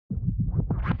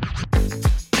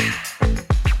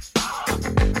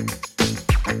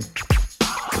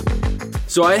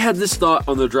So I had this thought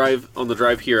on the drive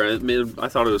here. I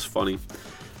thought it was funny.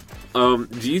 Do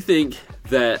you think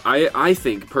that I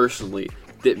think personally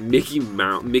that Mickey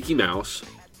Mouse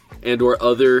and or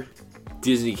other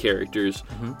Disney characters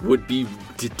would be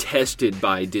detested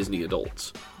by Disney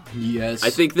adults? Yes. I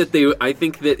think that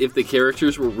if the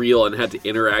characters were real and had to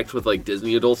interact with like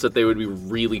Disney adults, that they would be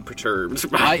really perturbed.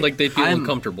 Like they feel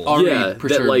uncomfortable. Yeah,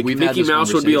 that like Mickey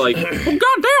Mouse would be like, "Oh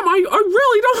goddamn, I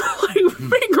really don't like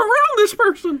being around this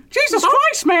person." Jesus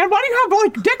Christ, man! Why do you have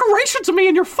like decorations of me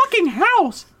in your fucking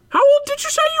house? How old did you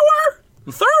say you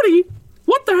were? 30.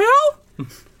 What the hell?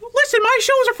 Listen, my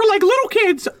shows are for like little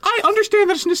kids. I understand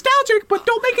that it's nostalgic, but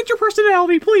don't make it your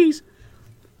personality, please.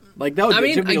 Like that would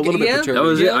be a little bit perturbing. That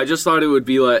was it. I just thought it would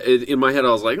be like in my head.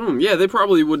 I was like, yeah, they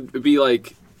probably would be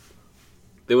like,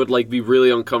 they would like be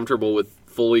really uncomfortable with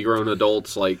fully grown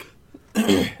adults. Like,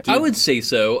 I would say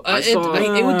so.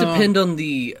 It would depend on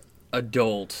the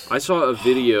adult. I saw a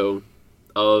video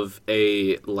of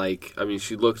she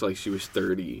looked like she was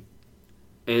 30,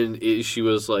 and she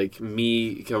was like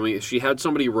she had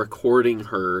somebody recording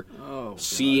her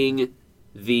seeing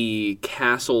the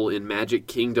castle in Magic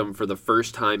Kingdom for the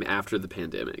first time after the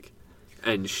pandemic,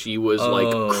 and she was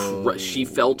like she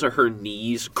fell to her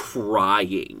knees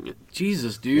crying.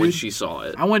 Jesus, dude, when she saw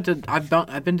it.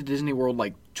 I've been to Disney World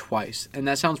like twice, and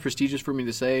that sounds prestigious for me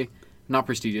to say. Not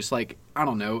prestigious, like I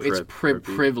don't know, it's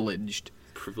privileged.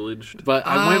 But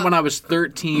I went when I was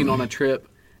 13 on a trip,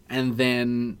 and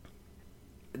then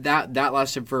that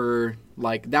lasted for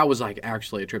like that was like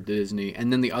actually a trip to Disney,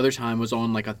 and then the other time was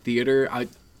on like a theater a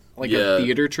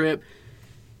theater trip,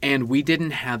 and we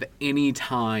didn't have any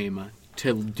time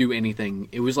to do anything.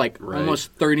 It was like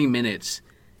almost 30 minutes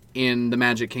in the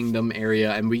Magic Kingdom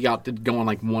area, and we got to go on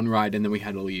like one ride, and then we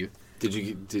had to leave. Did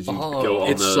you go on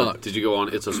it sucked. Did you go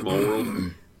on It's a Small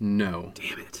World? No.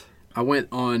 Damn it. I went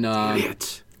on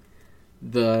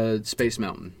the Space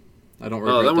Mountain. I don't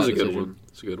regret that was a decision. good one.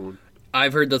 It's a good one.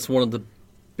 I've heard that's one of the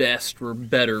best or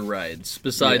better rides.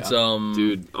 Besides,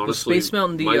 dude, honestly, the Space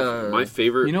Mountain. My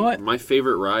favorite. You know what? My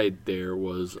favorite ride there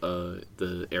was the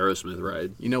Aerosmith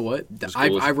ride. You know what? I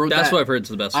rode That's that. what I've heard is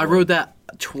the best. I rode that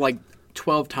like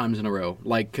 12 times in a row,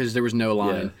 like because there was no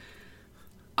line. Yeah.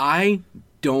 I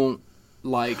don't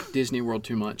like Disney World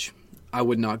too much. I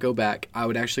would not go back. I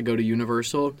would actually go to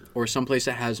Universal or someplace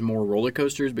that has more roller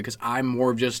coasters, because I'm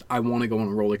more of just I want to go on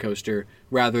a roller coaster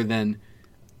rather than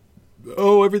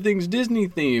everything's Disney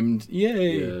themed.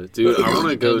 Yay. Yeah, dude, I want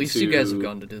to go to... At least you guys have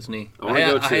gone to Disney. I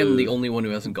am the only one who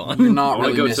hasn't gone. You're not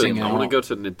really missing out. I want to go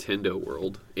to Nintendo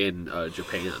World in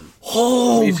Japan.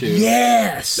 Oh,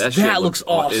 yes! That looks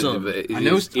awesome. I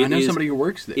know somebody who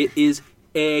works there. It is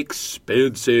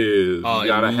expensive. Oh,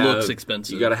 it looks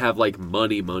expensive. You gotta have like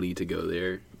money to go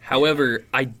there. However,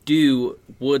 I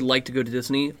would like to go to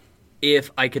Disney if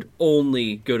I could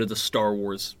only go to the Star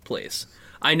Wars place.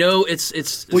 I know it's.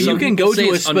 Well, you can go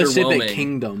to a specific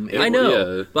kingdom. I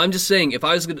know, but I'm just saying, if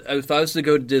I was to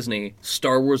go to Disney,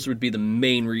 Star Wars would be the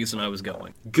main reason I was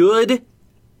going. Good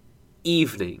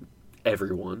evening,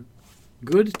 everyone.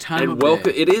 Good time and of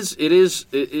welcome. day. It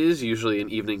is usually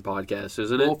an evening podcast,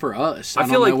 isn't it? Well, for us, I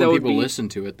feel like that would people be, listen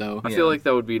to it though. I feel like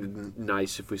that would be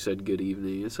nice if we said good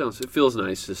evening. It feels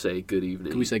nice to say good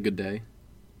evening. Can we say good day?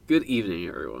 Good evening,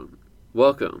 everyone.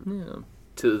 Welcome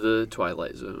to the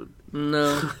Twilight Zone.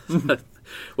 No.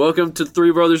 Welcome to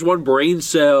Three Brothers One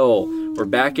Braincell. We're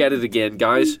back at it again,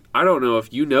 guys. I don't know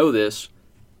if you know this.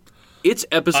 It's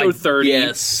episode 30.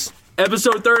 Yes.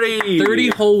 Episode 30. 30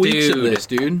 whole weeks of this,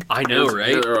 dude. I know,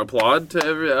 right? Applaud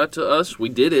to us. We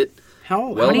did it.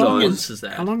 How many long months is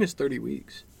that? How long is 30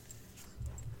 weeks?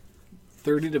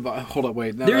 30 divided... Hold up,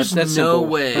 wait. No, There's that's no simple.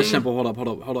 way. That's simple. Hold up.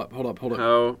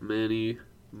 How many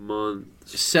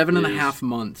months? 7.5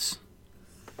 months.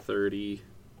 30.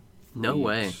 No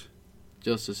way.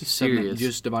 Just serious.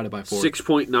 Just divided by 4.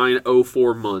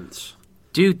 6.904 months.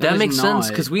 Dude, that makes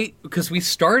sense because we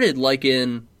started like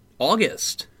in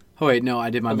August. Oh wait, no, I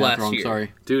did my math wrong. Year.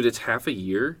 Sorry, dude. It's half a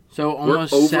year. So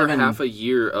almost we're over half a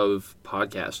year of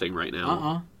podcasting right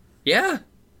now. Yeah.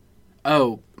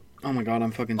 Oh my god, I'm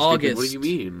fucking stupid. August. What do you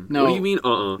mean? No. What do you mean?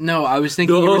 No, I was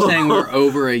thinking you were saying we're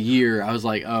over a year. I was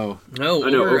like, No,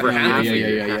 over half.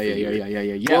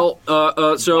 Yeah. Well,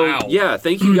 so wow. Yeah,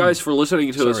 thank you guys for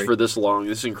listening to us for this long.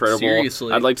 This is incredible.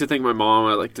 Seriously. I'd like to thank my mom.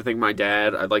 I'd like to thank my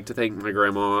dad. I'd like to thank my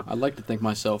grandma. I'd like to thank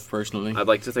myself personally. I'd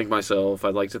like to thank myself.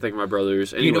 I'd like to thank my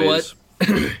brothers. Anyways, You know what?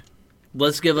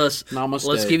 Let's give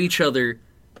Namaste. each other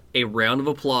a round of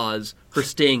applause for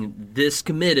staying this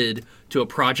committed to a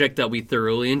project that we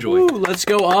thoroughly enjoy. Ooh, let's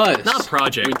go us. Not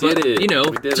project, We but, did it. you know,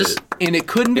 We did just... it. And it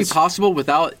couldn't be possible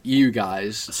without you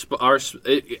guys.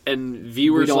 And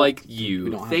viewers like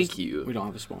you. Thank you. We don't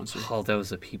have a sponsor. Oh, that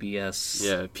was a PBS.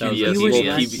 Yeah,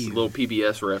 PBS. little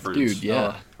PBS reference. Dude,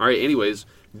 yeah. All right, anyways,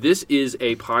 this is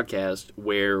a podcast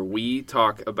where we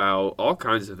talk about all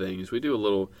kinds of things. We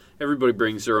do everybody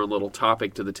brings their own little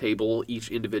topic to the table, each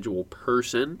individual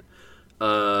person.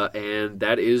 And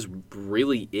that is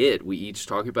really it. We each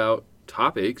talk about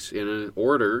topics in an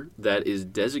order that is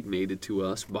designated to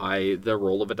us by the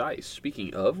roll of a dice.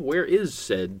 Speaking of, where is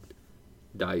said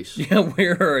dice? Yeah,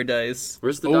 where are our dice?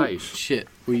 Where's the dice? Shit.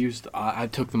 I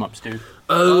took them upstairs.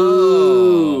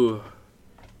 Oh.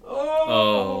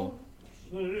 Oh.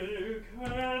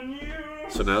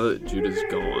 So now that Judah's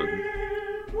gone,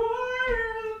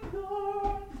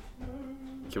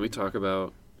 can we talk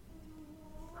about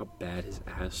how bad his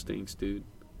ass stinks, dude?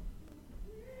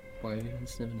 Why are you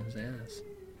sniffing his ass?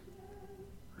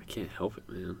 I can't help it,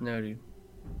 man. No, dude.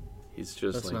 He's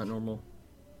just That's not normal.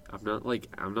 I'm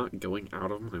not going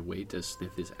out of my way to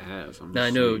sniff his ass. No, I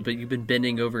know, but you've been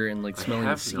bending over and smelling I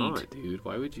have the seat. not, dude.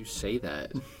 Why would you say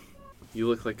that? You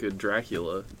look like a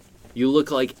Dracula. You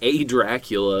look like a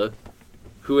Dracula.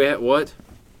 Who at what?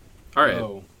 All right.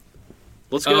 Oh.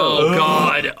 Let's go. Oh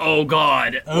God! Oh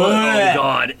God! Oh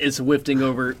God! It's wafting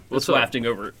over. What's It's up? wafting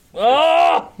over.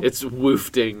 Oh! It's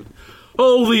woofting.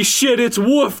 Holy shit! It's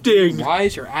woofting. Why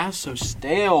is your ass so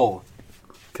stale?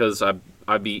 Cause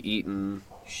I be eating.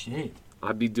 Shit.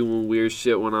 I be doing weird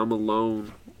shit when I'm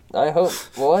alone. I hope.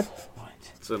 What?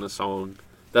 It's in a song.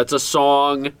 That's a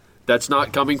song. That's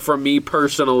not coming from me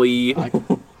personally.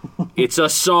 It's a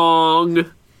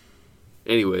song.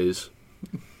 Anyways,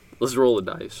 let's roll the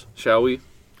dice, shall we?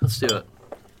 Let's do it.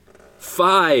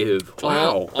 5.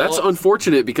 Wow, that's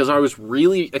unfortunate because I was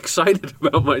really excited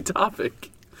about my topic.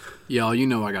 Y'all, you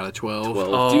know I got a 12. 12,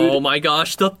 Oh dude. my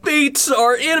gosh, the fates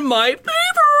are in my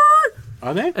favor!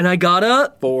 Are they? And I got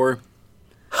a 4.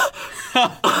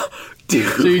 Dude.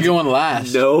 So you're going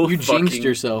last. No, You jinxed fucking-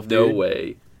 yourself, No dude.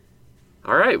 way.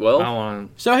 All right, well,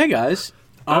 want. So, hey, guys.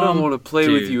 I don't want to play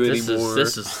with you this anymore.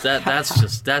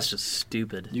 That's just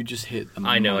stupid. You just hit the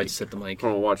I know, I mic. just hit the mic.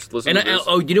 Hold on, listen And to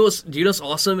this. you know what's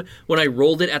awesome? When I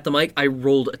rolled it at the mic, I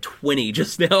rolled a 20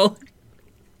 just now.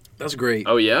 That's great.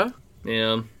 Oh, yeah?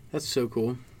 Yeah. That's so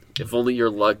cool. If only your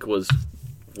luck was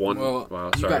one. Well,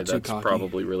 wow, you sorry, got too that's cocky.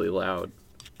 probably really loud.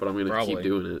 But I'm going to keep Probably.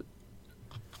 doing it.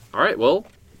 All right, well,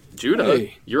 Judah,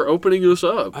 Hey. you're opening us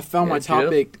up. I found my Judah?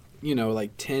 topic,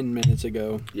 10 minutes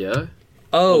ago. Yeah?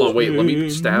 Oh, Hold on, wait, let me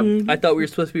stab. I thought we were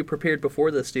supposed to be prepared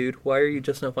before this, dude. Why are you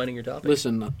just now finding your topic?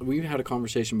 Listen, we had a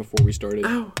conversation before we started.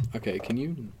 Ow. Okay, can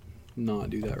you not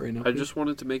do that right now? I just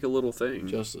wanted to make a little thing.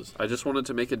 Justice. I just wanted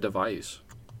to make a device.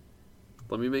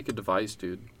 Let me make a device,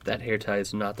 dude. That hair tie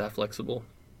is not that flexible.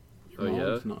 Oh, No,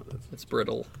 yeah? it's not. It's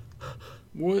brittle.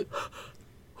 What?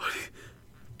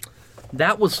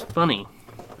 That was funny.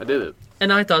 I did it.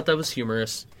 And I thought that was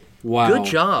humorous. Wow. Good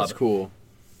job. That's cool.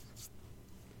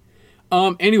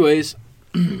 Anyways,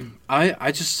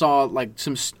 I just saw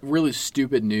some really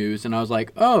stupid news, and I was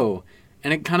like, oh,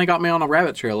 and it kind of got me on a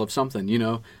rabbit trail of something,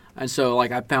 And so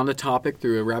I found a topic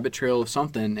through a rabbit trail of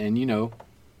something, and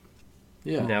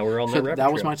yeah. Now we're on So the rabbit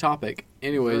that was trail. my topic.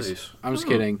 Anyways, Nice. I'm just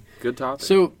kidding. Good topic.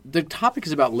 So the topic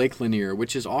is about Lake Lanier,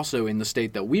 which is also in the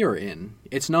state that we are in.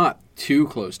 It's not too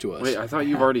close to us. Wait, I thought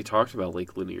you've already talked about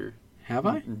Lake Lanier. Have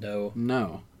I? No.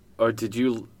 No. Or did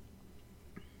you?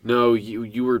 No,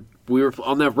 we were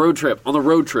on that road trip. On the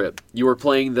road trip, you were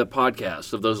playing the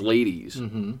podcast of those ladies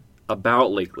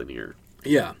about Lake Lanier.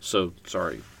 Yeah. So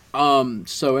sorry.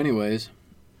 So anyways,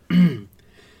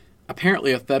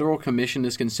 apparently a federal commission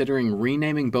is considering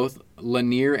renaming both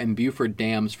Lanier and Buford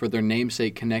dams for their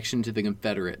namesake connection to the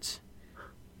Confederates.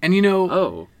 And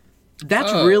Oh,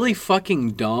 that's really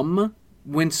fucking dumb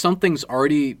when something's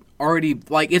already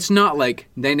it's not like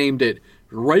they named it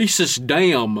Racist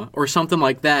Dam or something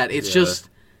like that. It's just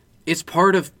it's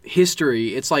part of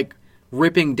history. It's like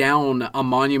ripping down a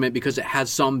monument because it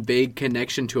has some vague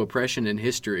connection to oppression in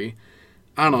history.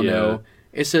 I don't know.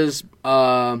 It says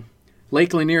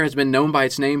Lake Lanier has been known by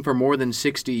its name for more than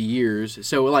 60 years.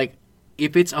 So,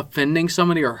 if it's offending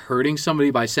somebody or hurting somebody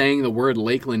by saying the word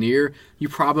Lake Lanier, you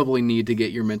probably need to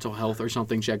get your mental health or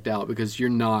something checked out because you're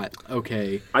not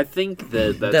okay. I think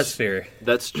That's fair.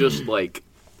 That's just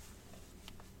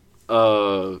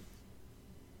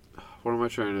what am I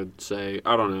trying to say?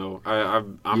 I don't know.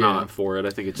 I'm not for it. I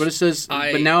think it's. But it says,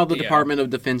 but now the Department of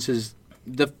Defense is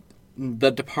the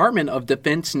Department of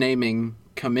Defense naming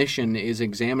commission is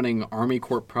examining Army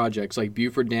Corps projects like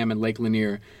Buford Dam and Lake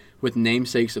Lanier with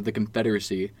namesakes of the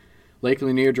Confederacy. Lake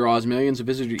Lanier draws millions of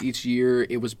visitors each year.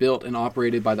 It was built and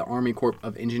operated by the Army Corps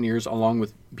of Engineers along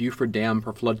with Buford Dam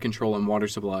for flood control and water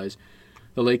supplies.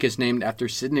 The lake is named after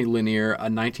Sidney Lanier, a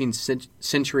 19th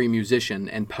century musician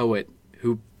and poet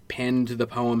who penned the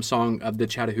poem Song of the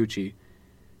Chattahoochee.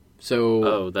 So,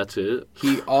 oh, that's it?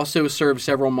 He also served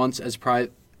several months as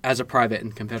a private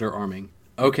in Confederate Army.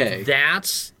 Okay.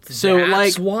 That's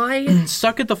why?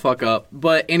 Suck it the fuck up.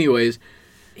 But anyways.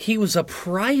 He was a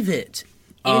private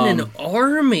in an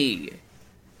army.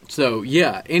 So,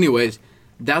 yeah. Anyways,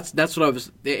 that's what I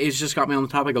was... It's just got me on the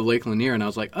topic of Lake Lanier, and I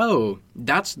was like, oh,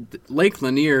 Lake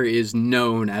Lanier is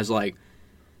known as, like,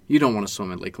 you don't want to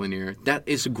swim at Lake Lanier. That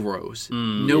is gross.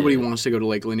 Nobody wants to go to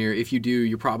Lake Lanier. If you do,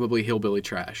 you're probably hillbilly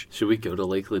trash. Should we go to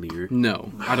Lake Lanier?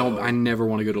 No. I don't. I never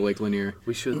want to go to Lake Lanier.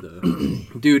 We should, though.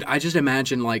 Dude, I just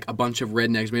imagine, like, a bunch of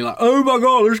rednecks being like, oh, my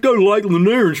God, let's go to Lake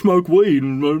Lanier and smoke weed.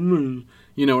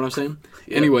 You know what I'm saying?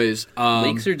 Yeah. Anyways.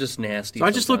 Lakes are just nasty. So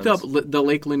I just looked up the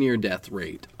Lake Lanier death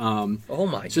rate. Oh,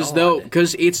 my God.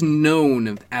 Because it's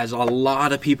known as a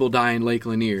lot of people die in Lake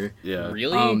Lanier. Yeah.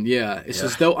 Really? Yeah. It's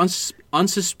as though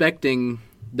unsuspecting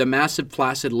the massive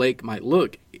placid lake might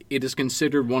look, it is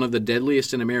considered one of the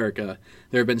deadliest in America.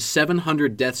 There have been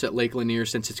 700 deaths at Lake Lanier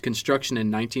since its construction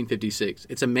in 1956.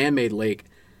 It's a man-made lake.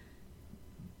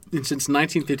 And since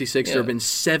 1956, there have been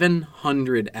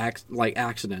 700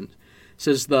 accidents. It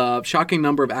says the shocking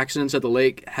number of accidents at the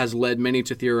lake has led many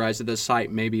to theorize that the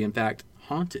site may be, in fact,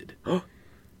 haunted. So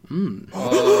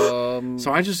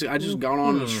I just got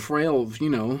on a trail of,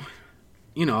 I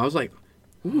was like,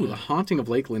 ooh, the haunting of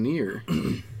Lake Lanier.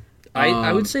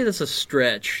 I would say that's a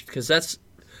stretch, because that's,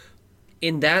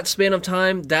 in that span of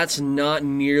time, that's not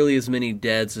nearly as many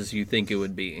deaths as you think it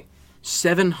would be.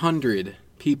 700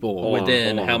 people.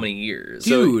 Within how many years?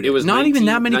 Dude, it was not even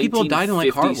that many people died in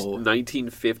Lake Hartwell.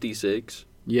 1956?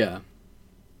 Yeah.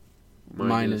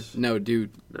 Minus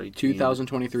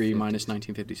 2023 minus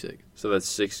 1956. So that's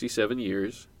 67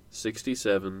 years.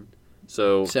 67.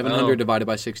 So 700 divided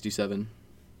by 67.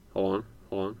 Hold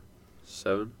on.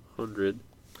 700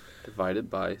 divided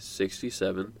by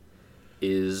 67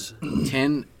 is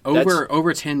 10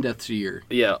 over 10 deaths a year.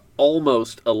 Yeah,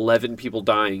 almost 11 people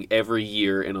dying every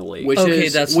year in a lake.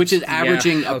 Which is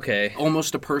averaging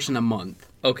almost a person a month.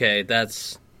 Okay,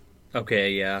 that's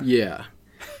okay. Yeah. Yeah.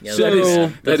 So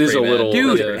that is a little,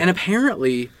 dude. And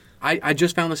apparently, I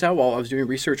just found this out while I was doing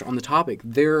research on the topic.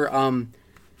 They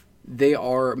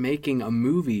are making a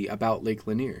movie about Lake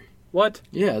Lanier. What?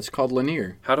 Yeah, it's called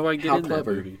Lanier. How do I get in that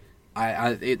movie?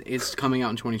 It's coming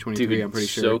out in 2023. Dude, I'm pretty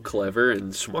sure. So clever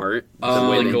and smart.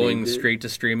 Going straight to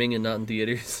streaming and not in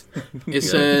theaters. It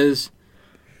says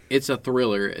it's a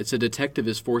thriller. It's a detective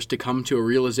is forced to come to a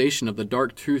realization of the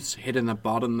dark truths hidden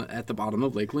at the bottom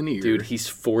of Lake Lanier. Dude, he's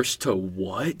forced to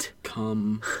what?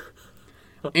 Come.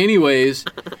 Anyways,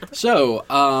 so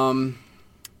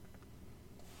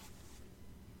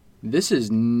this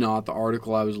is not the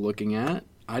article I was looking at.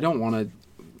 I don't want to.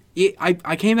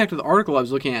 I came back to the article I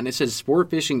was looking at, and it says sport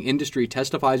fishing industry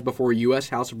testifies before U.S.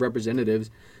 House of Representatives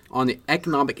on the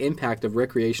economic impact of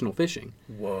recreational fishing.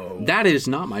 Whoa. That is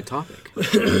not my topic.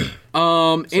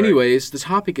 Anyways, the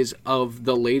topic is of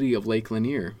the Lady of Lake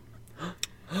Lanier.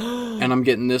 And I'm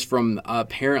getting this from,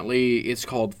 apparently, it's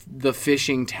called The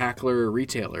Fishing Tackler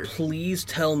Retailer. Please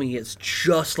tell me it's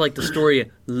just like the story of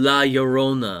La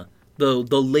Llorona, the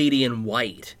lady in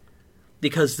white.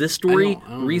 Because this story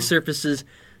resurfaces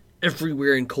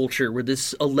everywhere in culture where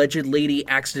this alleged lady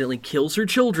accidentally kills her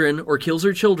children,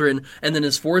 and then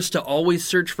is forced to always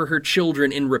search for her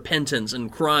children in repentance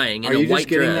and crying in a white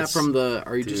dress.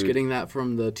 Are you just getting that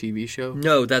from the TV show?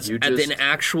 No, that's an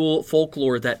actual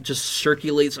folklore that just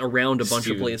circulates around a bunch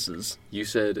of places. You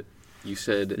said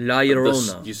La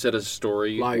Llorona. You said a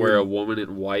story where a woman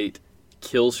in white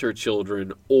kills her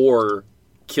children or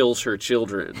kills her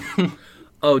children.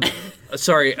 Oh,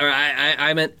 sorry.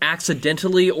 I meant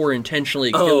accidentally or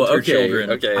intentionally killed her children.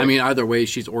 Okay. I mean, either way,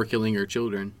 she's or killing her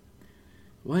children.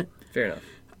 What? Fair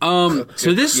enough.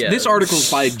 So this article is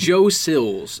by Joe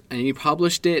Sills, and he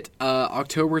published it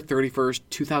October 31st,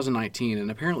 2019,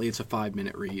 and apparently it's a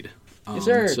 5-minute read. Yes,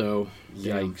 sir. So,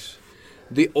 yikes.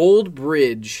 The old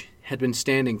bridge had been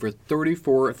standing for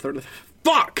 34...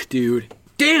 Fuck, dude.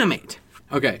 Damn it.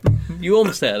 Okay. You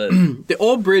almost had it. The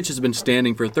old bridge has been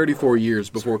standing for 34 years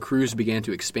before crews began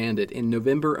to expand it in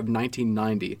November of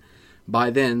 1990. By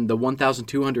then, the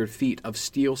 1,200 feet of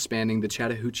steel spanning the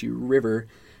Chattahoochee River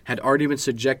had already been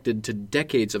subjected to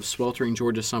decades of sweltering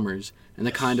Georgia summers and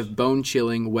the kind of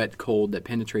bone-chilling wet cold that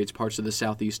penetrates parts of the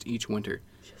southeast each winter.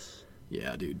 Yes.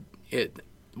 Yeah, dude.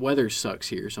 weather sucks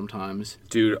here sometimes.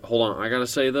 Dude, hold on. I gotta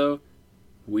say, though,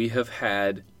 we have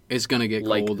had... It's gonna get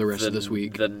cold the rest of this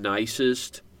week. The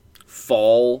nicest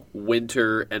fall,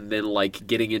 winter, and then, like,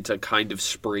 getting into kind of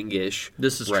springish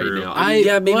this is right true. now. I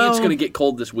mean, maybe it's gonna get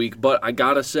cold this week, but I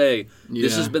gotta say,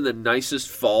 this has been the nicest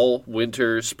fall,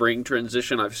 winter, spring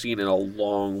transition I've seen in a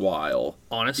long while.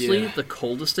 Honestly, the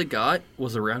coldest it got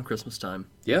was around Christmas time.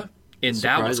 Yeah. And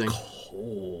that was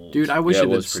cold. Dude, I wish it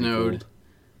had snowed.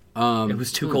 It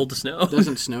was too cold to snow. It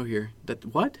doesn't snow here.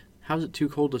 What? How's it too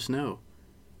cold to snow?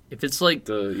 If it's like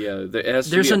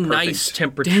there's a nice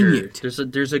temperature.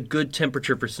 There's a good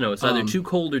temperature for snow. It's either too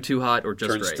cold or too hot or just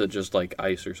turns right. to just like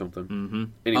ice or something. Mm-hmm.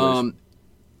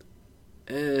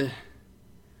 Anyways,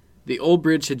 the old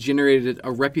bridge had generated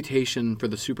a reputation for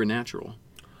the supernatural.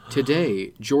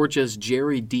 Today, Georgia's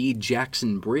Jerry D.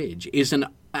 Jackson Bridge is an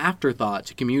afterthought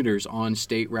to commuters on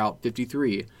State Route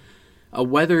 53. A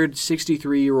weathered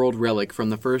 63-year-old relic from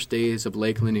the first days of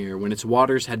Lake Lanier, when its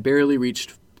waters had barely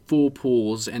reached full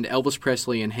pools and Elvis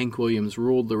Presley and Hank Williams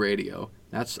ruled the radio.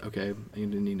 That's okay. I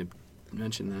didn't need to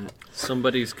mention that.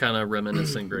 Somebody's kind of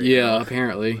reminiscing right now.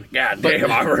 Apparently. God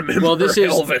damn, I remember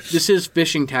Elvis. This is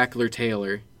Fishing Tackler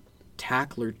Taylor.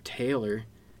 Tackler Taylor?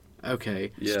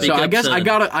 Okay. Yeah. So I guess I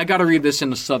gotta read this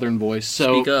in a southern voice.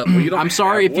 So speak up. Well, I'm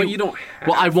sorry if you don't have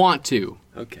Well, I want to.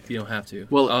 Okay. You don't have to.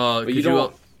 Well, could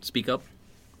you speak up?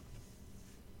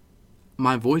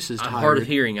 My voice is tired. I'm hard of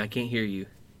hearing. I can't hear you.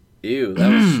 Ew, that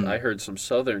was I heard some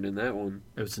southern in that one.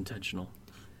 It was intentional.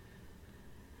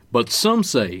 But some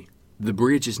say the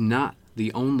bridge is not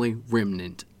the only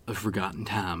remnant of forgotten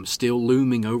times still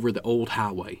looming over the old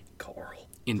highway. Carl.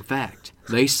 In fact,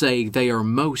 they say they are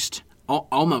almost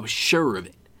sure of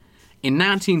it. In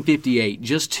 1958,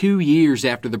 just 2 years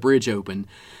after the bridge opened,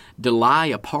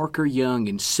 Delia Parker Young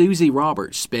and Susie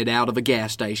Roberts sped out of a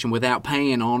gas station without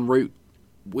paying en route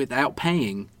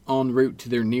to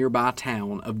their nearby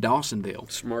town of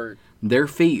Dawsonville. Smart. Their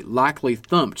feet likely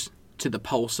thumped to the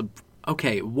pulse of...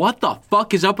 Okay, what the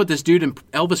fuck is up with this dude and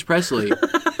Elvis Presley?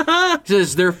 It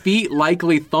says their feet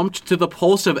likely thumped to the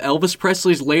pulse of Elvis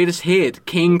Presley's latest hit,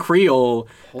 King Creole,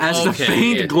 as the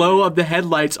faint glow of the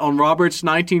headlights on Robert's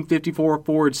 1954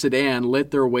 Ford sedan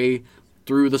lit their way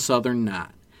through the southern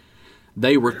night.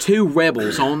 They were two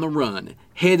rebels on the run,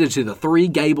 headed to the Three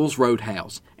Gables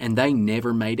Roadhouse, and they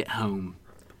never made it home.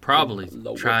 Probably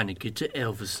trying to get to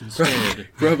Elvis instead.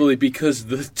 Probably because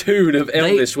the tune of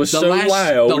Elvis was so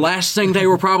loud. The last thing they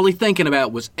were probably thinking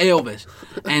about was Elvis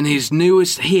and his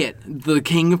newest hit, The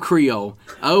King of Creole.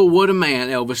 Oh, what a man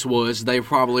Elvis was. They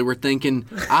probably were thinking,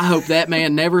 I hope that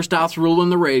man never stops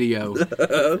ruling the radio.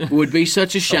 Would be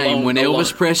such a shame when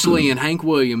Elvis Presley and Hank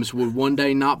Williams would one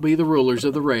day not be the rulers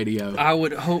of the radio. I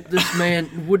would hope this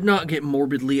man would not get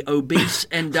morbidly obese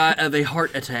and die of a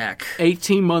heart attack.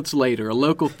 18 months later, a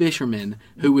local fisherman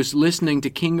who was listening to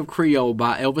King of Creole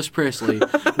by Elvis Presley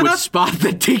would spot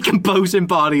the decomposing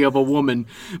body of a woman.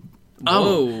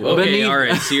 Okay, all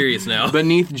right, serious now.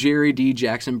 Beneath Jerry D.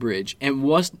 Jackson Bridge, and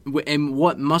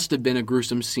what must have been a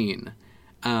gruesome scene.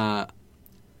 The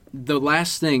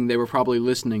last thing they were probably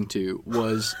listening to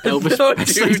was Elvis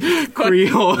Presley's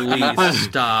Creole. Please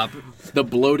stop. The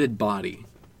bloated body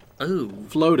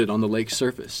floated on the lake's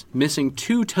surface, missing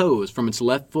 2 toes from its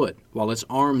left foot, while its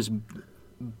arms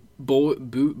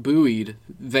buoyed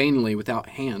vainly without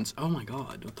hands. Oh my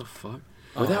God, what the fuck?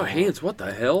 Without hands, what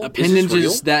the hell?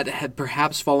 Appendages that had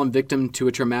perhaps fallen victim to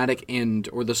a traumatic end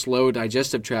or the slow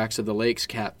digestive tracts of the lake's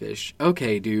catfish.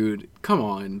 Okay, dude, come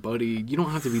on, buddy. You don't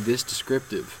have to be this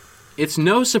descriptive. It's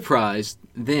no surprise,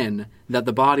 then, that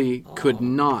the body could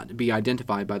not be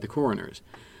identified by the coroners.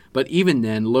 But even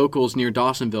then, locals near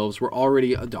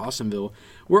Dawsonville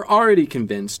were already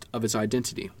convinced of its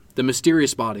identity. The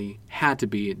mysterious body had to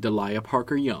be Delia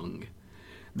Parker Young.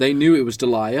 They knew it was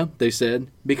Delia, they said,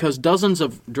 because dozens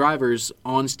of drivers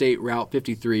on State Route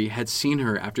 53 had seen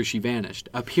her after she vanished,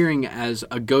 appearing as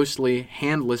a ghostly,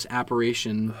 handless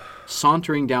apparition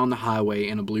sauntering down the highway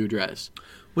in a blue dress.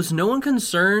 Was no one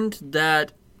concerned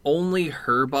that only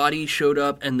her body showed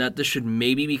up and that this should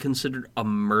maybe be considered a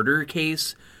murder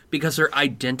case because her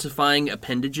identifying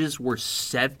appendages were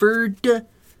severed?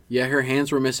 Yeah, her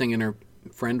hands were missing and her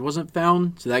friend wasn't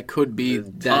found, so that could be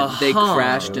that they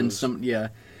crashed in some... Yeah.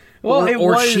 Well,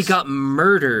 or she got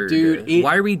murdered. Dude,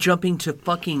 why are we jumping to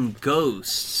fucking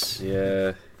ghosts?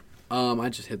 Yeah. I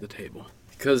just hit the table.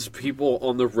 Because people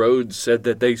on the road said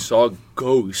that they saw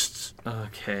ghosts.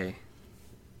 Okay.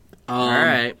 All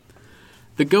right.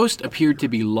 The ghost appeared to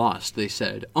be lost, they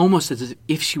said, almost as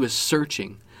if she was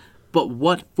searching. But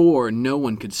what for, no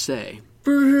one could say.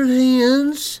 For her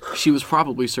hands? She was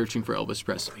probably searching for Elvis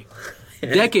Presley.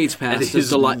 Decades passed.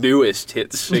 His newest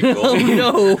hit single. Oh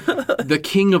no! The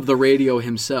king of the radio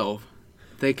himself.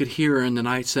 They could hear her in the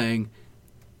night saying,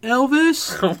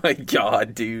 "Elvis! Oh my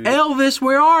god, dude. Elvis,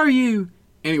 where are you?"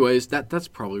 Anyways, that's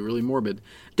probably really morbid.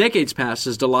 Decades passed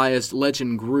as Delia's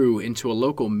legend grew into a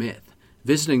local myth.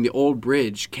 Visiting the old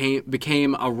bridge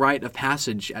became a rite of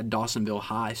passage at Dawsonville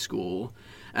High School.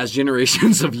 As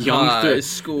generations of young... High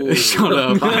school. Shut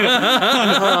up.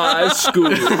 High school.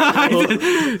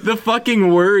 The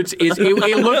fucking words is... It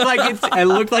looked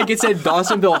like it said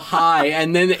Dawsonville High,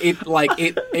 and then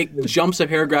it jumps a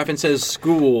paragraph and says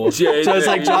school. Jenny. So it's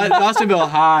like Dawsonville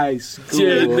High School.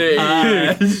 Jenny.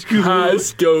 High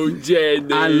school,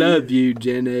 Jenny. I love you,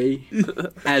 Jenny.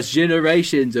 As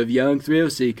generations of young thrill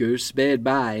seekers sped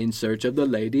by in search of the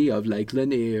Lady of Lake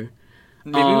Lanier.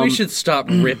 Maybe we should stop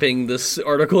ripping this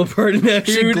article apart and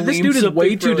actually Dude, this dude is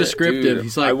way too descriptive. Dude,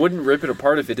 He's like, I wouldn't rip it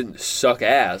apart if it didn't suck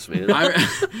ass, man.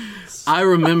 I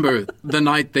remember the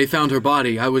night they found her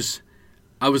body. I was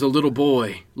a little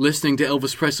boy listening to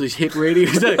Elvis Presley's hit radio.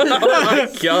 Oh my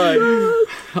god.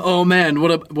 Oh man,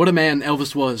 what a man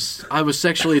Elvis was. I was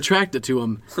sexually attracted to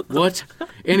him. What?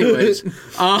 Anyways,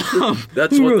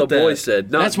 that's what the boy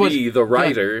said, not me, the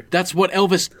writer. Yeah, that's what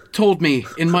Elvis told me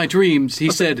in my dreams. He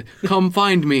said, "Come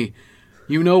find me.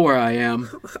 You know where I am."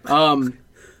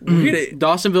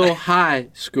 Dawsonville High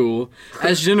School,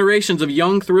 as generations of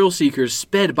young thrill seekers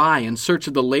sped by in search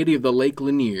of the Lady of the Lake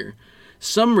Lanier.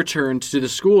 Some returned to the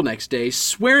school next day,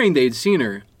 swearing they'd seen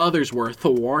her. Others were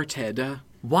thwarted.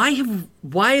 Why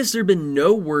has there been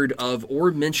no word of or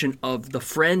mention of the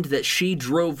friend that she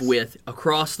drove with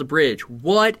across the bridge?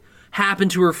 What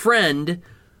happened to her friend?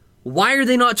 Why are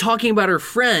they not talking about her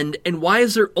friend? And why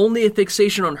is there only a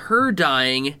fixation on her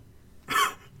dying?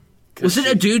 Was it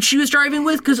a dude she was driving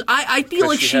with? Because I feel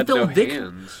like she fell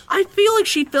victim. I feel like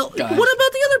she fell... Guys, what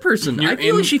about the other person? I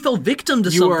feel like she fell victim to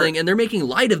something, and they're making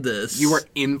light of this. You are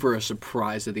in for a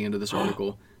surprise at the end of this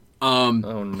article. Oh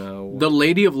no. The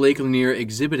Lady of Lake Lanier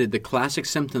exhibited the classic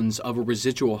symptoms of a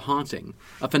residual haunting,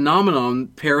 a phenomenon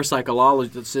that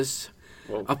parapsychologists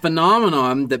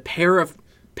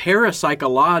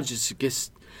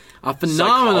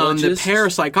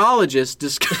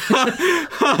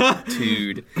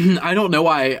Dude. I don't know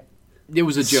why. It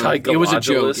was a joke. It was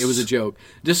a joke.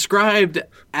 Described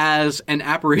as an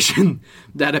apparition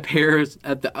that appears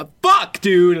at the...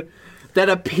 That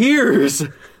appears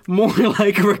more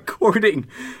like a recording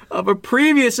of a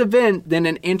previous event than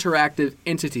an interactive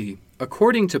entity.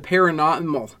 According to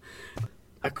paranormal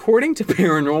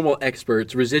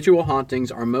experts, residual hauntings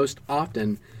are most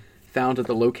often found at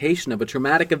the location of a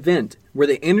traumatic event where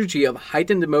the energy of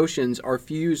heightened emotions are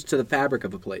fused to the fabric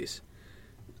of a place.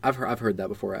 I've heard that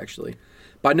before, actually.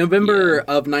 By November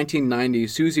of 1990,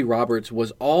 Susie Roberts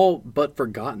was all but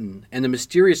forgotten, and the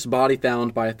mysterious body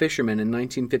found by a fisherman in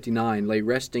 1959 lay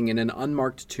resting in an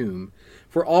unmarked tomb.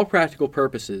 For all practical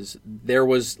purposes, there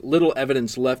was little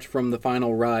evidence left from the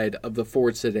final ride of the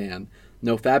Ford sedan.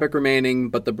 No fabric remaining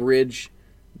but the bridge,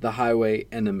 the highway,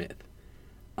 and the myth.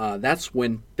 That's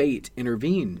when fate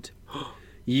intervened.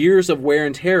 Years of wear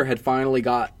and tear had finally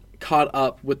got caught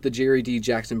up with the Jerry D.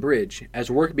 Jackson Bridge. As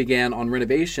work began on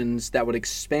renovations that would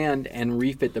expand and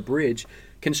refit the bridge,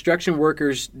 construction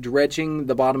workers dredging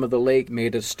the bottom of the lake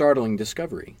made a startling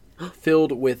discovery.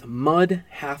 Filled with mud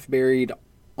half buried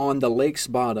on the lake's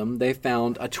bottom, they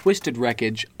found a twisted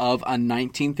wreckage of a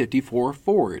 1954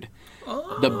 Ford.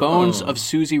 The bones of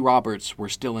Susie Roberts were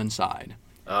still inside.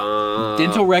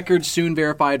 Dental records soon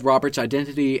verified Roberts'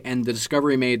 identity, and the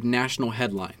discovery made national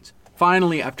headlines.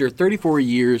 Finally, after 34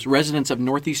 years, residents of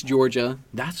Northeast Georgia,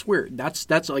 that's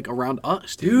like around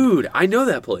us, dude. I know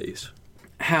that place.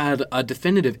 Had a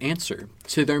definitive answer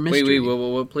to their mystery. Wait,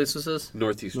 what place was this?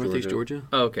 Northeast Georgia.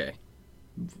 Oh, okay.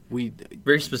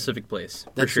 Very specific place.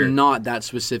 That's not that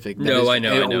specific. That no, is I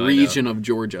know. A region of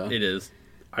Georgia. It is.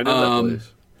 I know that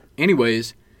place.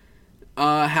 Anyways,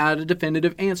 had a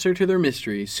definitive answer to their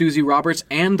mystery. Susie Roberts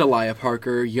and Delia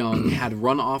Parker Young had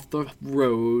run off the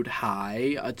road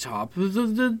high atop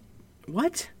the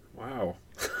what? Wow.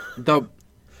 The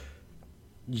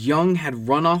Young had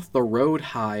run off the road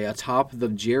high atop the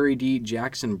Jerry D.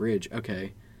 Jackson Bridge.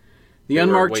 Okay. The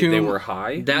unmarked tomb. They were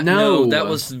high? No, that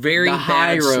was very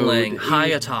bad slang. High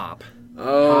atop.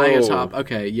 Oh. High atop.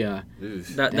 Okay, yeah.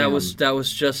 That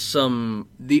was just some.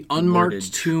 The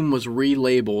unmarked tomb was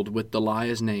relabeled with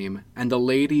Delia's name, and the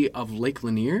Lady of Lake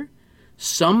Lanier.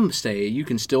 Some say you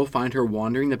can still find her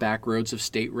wandering the back roads of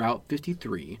State Route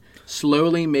 53,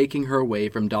 slowly making her way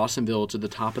from Dawsonville to the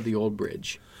top of the old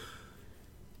bridge.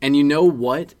 And you know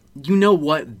what? You know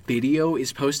what video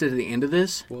is posted at the end of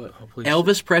this? What? Oh,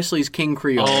 Elvis Presley's King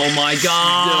Creole. Oh my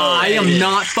god! I am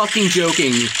not fucking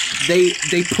joking. They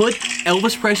put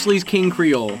Elvis Presley's King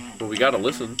Creole. Well, we gotta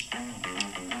listen.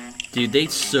 Dude, they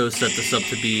so set this up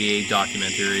to be a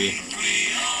documentary.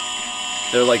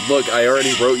 They're like, look, I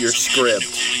already wrote your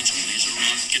script.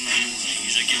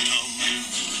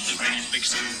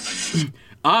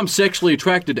 I'm sexually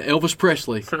attracted to Elvis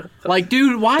Presley. Like,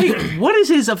 dude, why? What is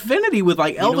his affinity with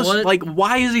like Elvis? Like,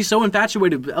 why is he so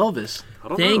infatuated with Elvis?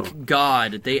 Thank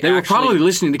God they were probably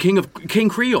listening to King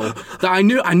Creole. I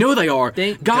know they are.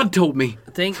 God told me.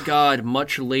 Thank God,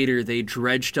 much later they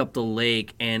dredged up the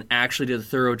lake and actually did a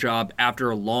thorough job after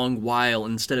a long while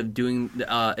instead of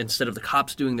the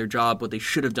cops doing their job, what they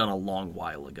should have done a long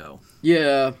while ago.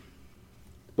 Yeah,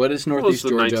 but it's Northeast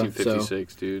Georgia,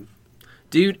 1956, dude.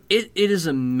 Dude, it is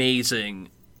amazing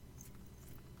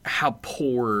how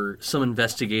poor some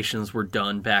investigations were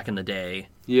done back in the day.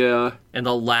 Yeah. And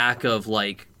the lack of,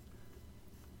 like...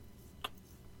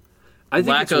 I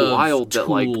think it's wild that,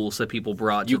 like... tools that people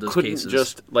brought to those cases. You couldn't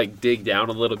just, like, dig down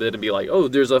a little bit and be like, oh,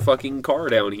 there's a fucking car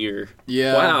down here.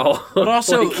 Yeah. Wow. But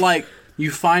also, like, you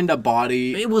find a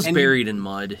body... It was buried in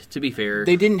mud, to be fair.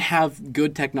 They didn't have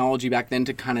good technology back then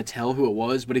to kind of tell who it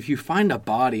was, but if you find a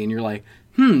body and you're like...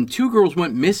 2 girls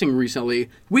went missing recently.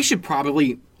 We should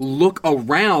probably look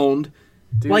around.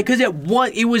 Dude. Like, because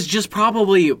it was just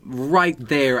probably right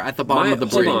there at the bottom of the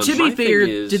bridge. To be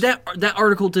fair, that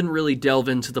article didn't really delve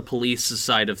into the police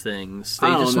side of things. They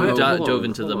just dove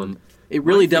into them. It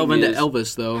really delved into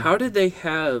Elvis, though. How did they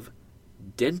have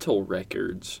dental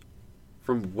records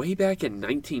from way back in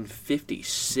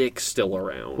 1956 still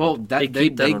around? Well, they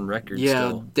keep that on records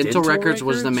still. Dental records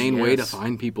was the main way to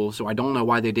find people, so I don't know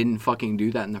why they didn't fucking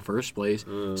do that in the first place.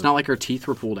 It's not like her teeth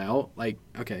were pulled out. Like,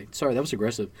 okay, sorry, that was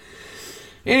aggressive.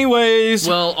 Anyways.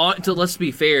 Well, let's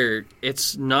be fair,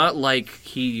 it's not like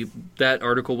that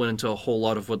article went into a whole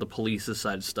lot of what the police's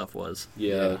side of stuff was.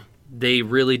 Yeah. They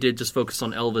really did just focus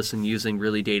on Elvis and using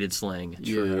really dated slang.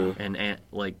 True. And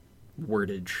like,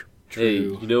 wordage. True. Hey,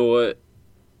 you know what?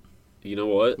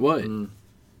 What? I'm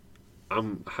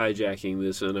hijacking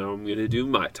this, and I'm going to do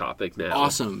my topic now.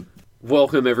 Awesome.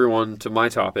 Welcome, everyone, to my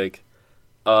topic.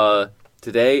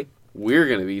 Today, we're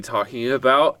going to be talking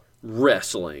about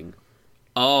wrestling.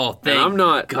 Oh, thank I'm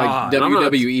not God. Like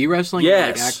WWE wrestling?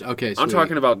 Yes. Okay, sweet. I'm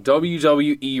talking about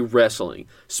WWE wrestling.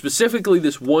 Specifically,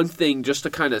 this one thing, just to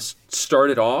kind of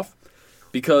start it off,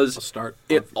 because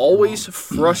it always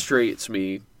frustrates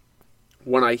me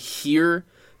when I hear...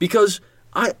 Because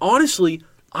I'm going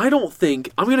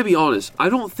to be honest, I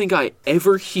don't think I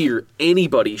ever hear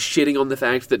anybody shitting on the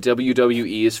fact that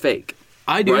WWE is fake.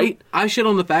 I do. Right? I shit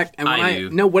on the fact, and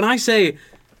when I say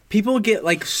people get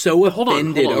like so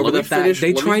offended over the fact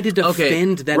they try to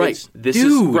defend that it's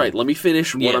right. Let me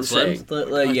finish what I'm saying.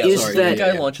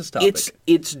 Guy launches topic.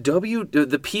 It's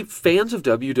fans of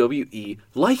WWE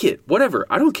like it. Whatever.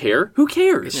 I don't care. Who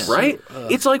cares, right?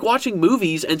 It's like watching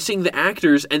movies and seeing the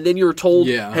actors, and then you're told,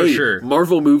 "Hey,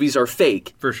 Marvel movies are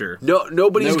fake." For sure.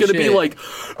 Nobody's going to be like,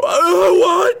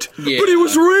 "What?" Yeah. But it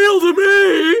was real to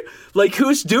me. Like,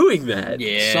 who's doing that?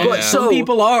 Yeah. Some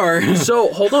people are.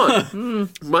 So, hold on.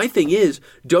 My thing is,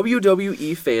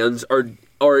 WWE fans are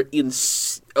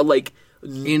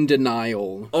in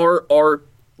denial. Are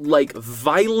like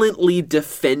violently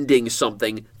defending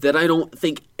something that I don't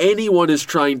think anyone is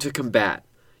trying to combat.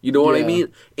 You know what I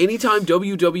mean? Anytime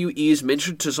WWE is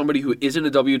mentioned to somebody who isn't a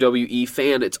WWE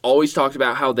fan, it's always talked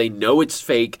about how they know it's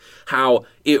fake, how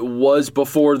it was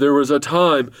before there was a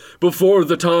time, before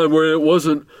the time where it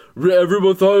wasn't,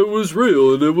 everyone thought it was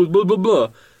real, and it was blah, blah, blah.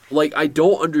 Like, I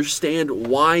don't understand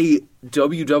why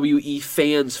WWE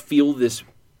fans feel this,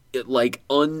 like,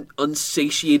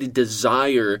 unsatiated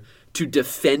desire to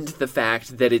defend the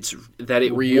fact that it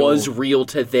was real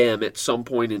to them at some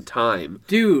point in time.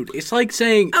 Dude, it's like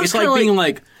saying, being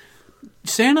like,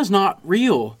 Santa's not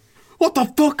real. What the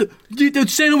fuck?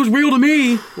 Santa was real to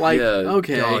me. Like,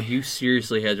 okay. Oh, you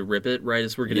seriously had to rip it right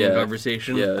as we're getting a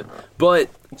conversation? Yeah. But,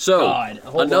 so,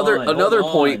 another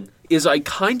point is I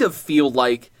kind of feel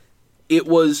like it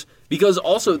was, because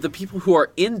also the people who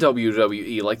are in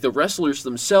WWE, like the wrestlers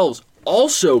themselves,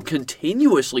 also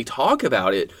continuously talk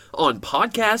about it on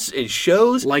podcasts and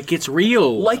shows. Like it's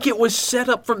real. Like it was set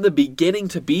up from the beginning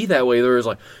to be that way. There was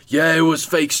like, yeah, it was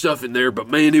fake stuff in there, but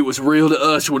man, it was real to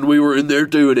us when we were in there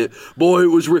doing it. Boy, it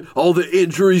was real. All the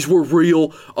injuries were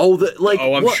real.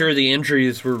 I'm sure the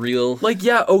injuries were real. Like,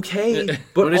 yeah, okay.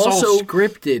 But it's also, all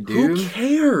scripted, dude. Who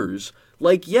cares?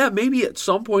 Like, yeah, maybe at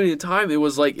some point in time it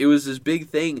was this big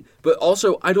thing, but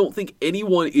also I don't think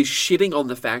anyone is shitting on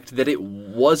the fact that it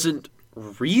wasn't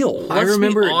real.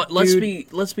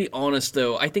 Let's be honest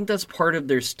though. I think that's part of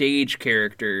their stage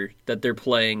character that they're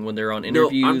playing when they're on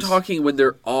interviews. No, I'm talking when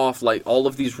they're off, like all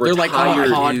of these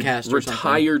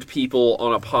retired people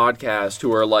on a podcast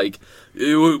who are like,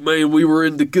 man, we were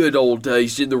in the good old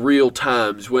days, in the real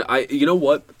times. When you know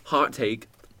what? Hot take.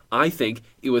 I think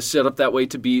it was set up that way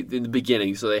to be in the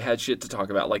beginning, so they had shit to talk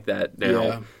about like that now.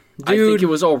 Yeah. I think it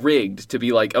was all rigged to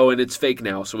be like, oh, and it's fake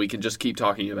now, so we can just keep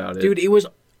talking about it. Dude, it was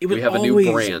we have always, a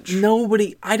new branch.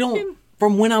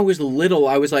 From when I was little,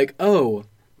 I was like, oh,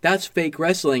 that's fake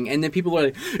wrestling. And then people were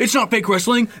like, it's not fake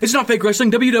wrestling. It's not fake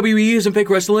wrestling. WWE isn't fake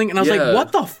wrestling. And I was like,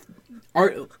 what the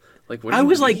I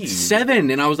was like 7,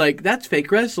 and I was like, that's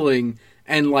fake wrestling.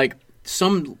 And like,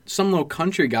 some little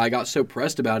country guy got so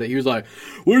pressed about it. He was like,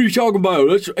 what are you talking about?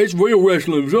 It's real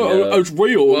wrestling. It's real. Well, it's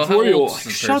real. Like,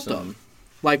 shut them.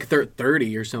 Like they're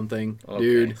 30 or something,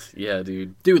 dude. Yeah,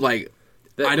 dude. Dude, like,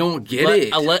 I don't get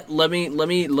it. Let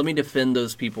me defend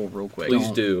those people real quick.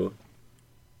 Please do.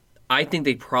 I think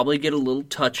they probably get a little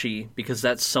touchy because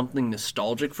that's something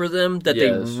nostalgic for them that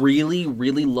they really,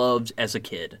 really loved as a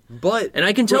kid. And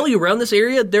I can tell you, around this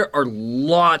area, there are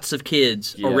lots of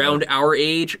kids around our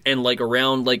age and like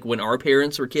around like when our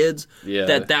parents were kids.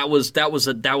 Yeah. That was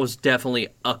definitely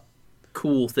a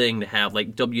cool thing to have,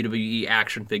 like WWE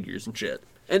action figures and shit.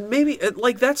 And maybe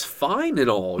like that's fine and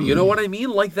all. You know what I mean?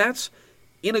 Like that's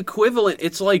an equivalent.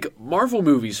 It's like Marvel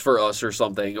movies for us or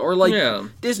something, or like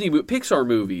Disney Pixar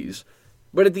movies.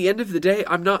 But at the end of the day,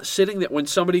 I'm not sitting there when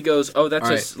somebody goes, "Oh,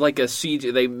 that's like a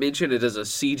CGI." They mention it as a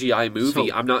CGI movie.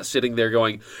 So, I'm not sitting there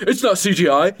going, "It's not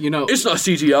CGI." You know, it's not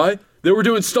CGI. They were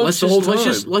doing stunts the whole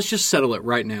time. Let's just settle it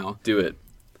right now. Do it.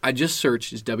 I just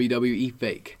searched, is WWE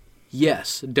fake?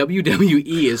 Yes,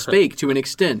 WWE is fake to an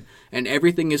extent, and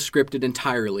everything is scripted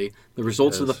entirely. The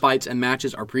results of the fights and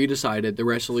matches are pre-decided. The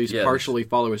wrestlers partially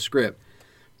follow a script.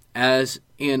 As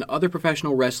in other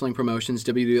professional wrestling promotions,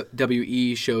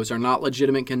 WWE shows are not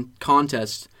legitimate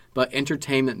contests, but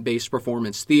entertainment-based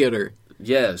performance theater.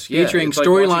 Yes, featuring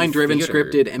storyline-driven,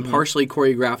 scripted, and partially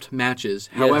choreographed matches.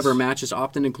 However, matches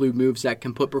often include moves that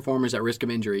can put performers at risk of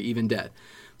injury, even death.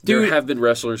 Dude, there have been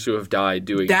wrestlers who have died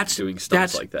doing stunts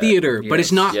like that. That's theater, but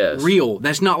it's not real.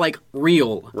 That's not like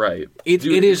real. Right. It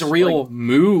is real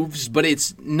moves, but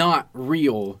it's not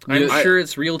real. I'm sure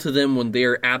it's real to them when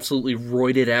they're absolutely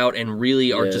roided out and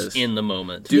really are just in the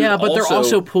moment. Dude, but they're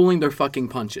also pulling their fucking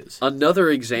punches. Another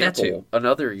example,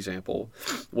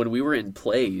 when we were in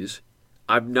plays,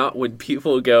 when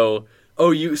people go,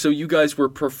 oh, so you guys were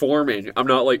performing. I'm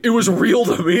not like, it was real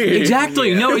to me.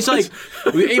 Exactly. No, it's like,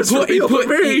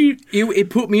 it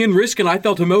put me in risk and I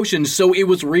felt emotion, so it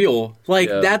was real. Like,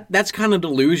 that's kind of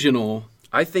delusional.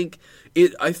 I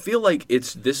feel like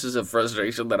this is a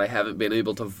frustration that I haven't been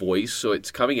able to voice, so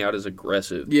it's coming out as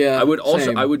aggressive. Yeah,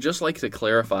 I would just like to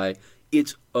clarify,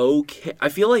 it's okay. I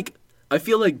feel like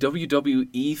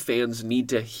WWE fans need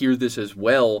to hear this as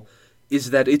well,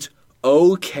 is that it's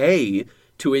okay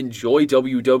to enjoy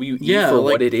WWE for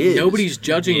what it is. Nobody's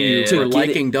judging you for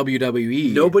liking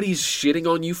WWE. Nobody's shitting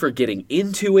on you for getting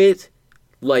into it.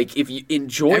 Like, if you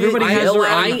enjoy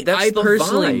I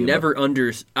personally never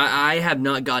I have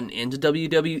not gotten into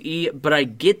WWE, but I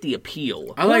get the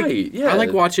appeal. I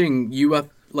like watching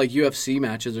UFC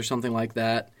matches or something like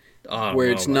that, where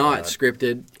it's not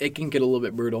scripted. It can get a little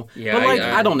bit brutal. Yeah, but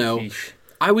I don't know.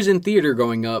 I was in theater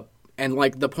growing up, and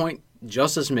like the point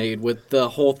Justice made with the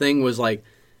whole thing was like,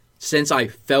 since I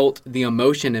felt the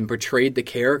emotion and portrayed the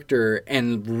character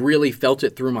and really felt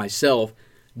it through myself,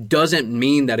 doesn't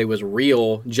mean that it was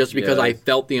real just because I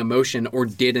felt the emotion or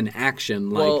did an action.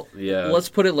 Let's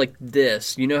put it like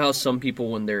this. You know how some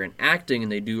people, when they're in acting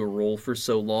and they do a role for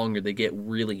so long or they get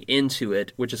really into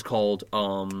it, which is called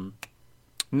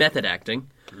method acting.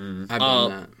 I've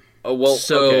done that.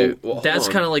 That's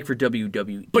kind of like for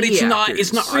WWE, but it's not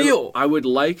real. I would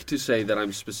like to say that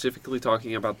I'm specifically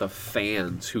talking about the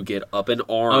fans who get up in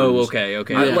arms. Oh, okay.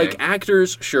 Like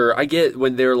actors, sure, I get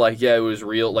when they're like, yeah, it was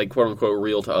real, like quote unquote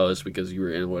real to us because you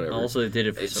were in whatever. Also, they did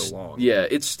it for so long. Yeah,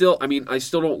 it's still. I mean, I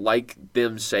still don't like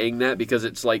them saying that because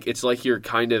it's like you're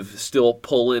kind of still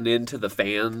pulling into the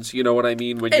fans. You know what I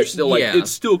mean? When you're still like, it's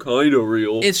still kind of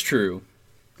real. It's true.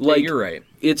 Like, you're right.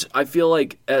 I feel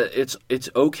like it's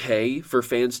okay for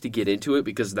fans to get into it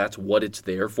because that's what it's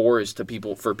there for,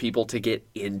 for people to get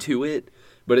into it.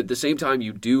 But at the same time,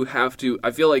 you do have to.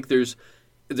 I feel like there's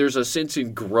a sense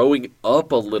in growing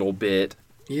up a little bit.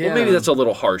 Yeah. Well, maybe that's a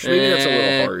little harsh.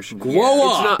 Grow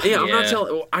up. I'm not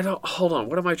telling. I don't. Hold on.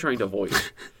 What am I trying to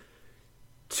voice?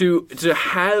 to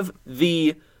have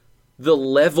the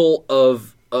level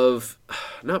of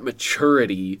not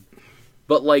maturity,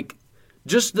 but like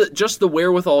Just the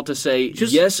wherewithal to say,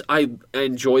 yes, I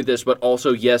enjoy this, but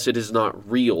also, yes, it is not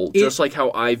real. Just like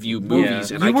how I view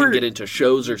movies, and I can get into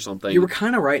shows or something. You were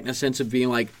kind of right in a sense of being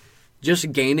like,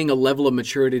 just gaining a level of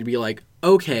maturity to be like,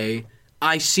 okay,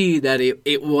 I see that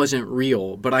it wasn't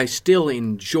real, but I still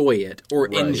enjoy it, or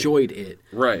enjoyed it.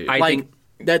 Right. I think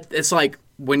that it's like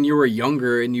when you were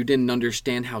younger and you didn't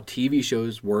understand how TV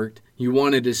shows worked, you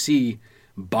wanted to see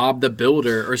Bob the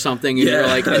Builder or something, and you're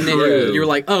like, and then you're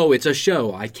like, oh, it's a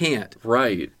show, I can't.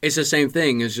 Right. It's the same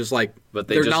thing. It's just like, but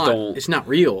they just don't. It's not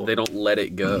real. They don't let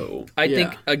it go. I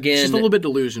think again, it's just a little bit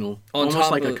delusional,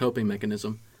 almost like a coping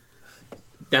mechanism.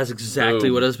 That's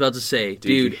exactly what I was about to say,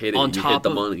 dude. On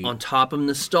top of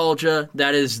nostalgia,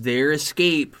 that is their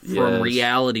escape from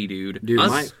reality, dude.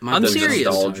 I'm serious.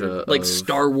 Like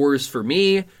Star Wars for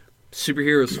me.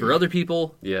 Superheroes for other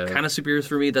people. Yeah. Kind of superheroes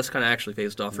for me. That's kind of actually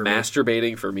phased off for me.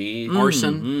 Masturbating for me.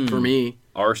 Arson for me.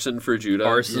 Arson for Judah.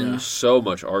 Arson. Yeah. So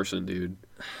much arson, dude.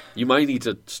 You might need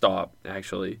to stop,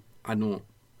 actually. I don't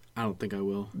think I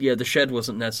will. Yeah, the shed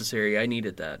wasn't necessary. I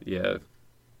needed that. Yeah.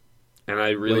 And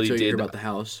I really did. You hear about the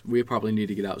house. We probably need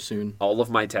to get out soon. All of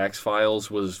my tax files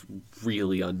was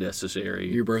really unnecessary.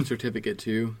 Your birth certificate,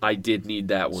 too. I did need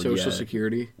that one, Social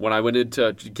Security. When I went in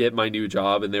to get my new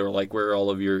job, and they were like, where are all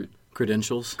of your...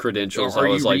 Credentials. I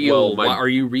was like, well, are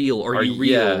you real? Are you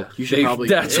real? Yeah, you should probably.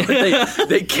 That's what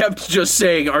they kept just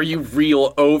saying. Are you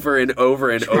real? Over and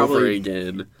over and over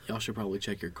again. Y'all should probably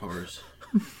check your cars,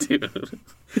 dude.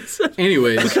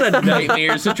 Anyways, what kind of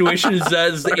nightmare situation is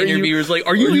that? As the interviewer's like,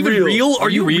 "Are you even real? Are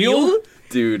you real?"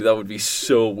 Dude, that would be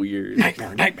so weird.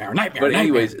 Nightmare. But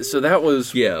anyways, so that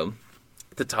was the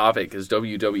topic is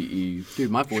WWE. Dude,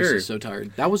 my voice is so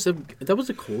tired. That was a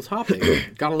cool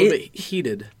topic. Got a little bit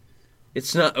heated.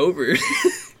 It's not over.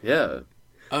 Yeah.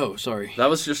 Oh, sorry. That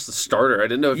was just the starter. I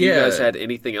didn't know if you guys had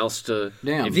anything else to...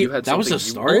 Damn, if you had that was the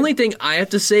start? Only thing I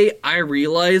have to say, I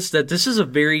realized that this is a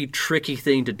very tricky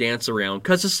thing to dance around.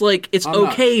 Because it's like, it's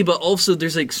okay, but also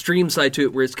there's an extreme side to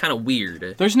it where it's kind of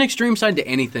weird. There's an extreme side to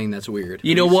anything that's weird.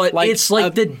 You know what? It's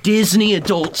like the Disney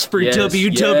adults for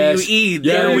WWE.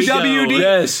 WWE.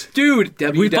 Yes. Dude,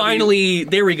 we finally...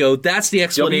 There we go. That's the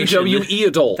explanation. WWE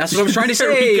adults. That's what I was trying to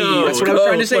say. That's what I was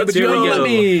trying to say, but you don't let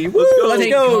me. Let's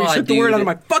go. You took the word out of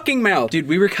my fucking mouth. Dude,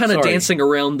 we were kind of dancing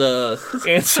around the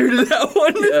answer to that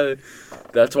one.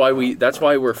 That's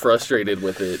why we're frustrated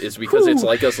with it. Is because it's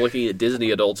like us looking at Disney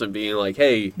adults and being like,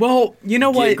 "Hey, well, you know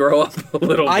what? Grow up a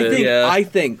little bit." I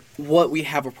think what we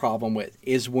have a problem with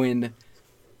is when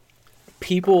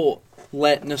people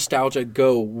let nostalgia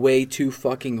go way too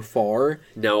fucking far,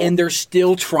 and they're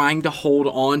still trying to hold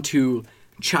on to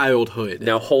childhood.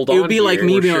 Now hold on. It would be like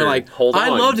me being like, "I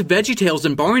loved VeggieTales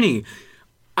and Barney.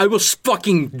 I will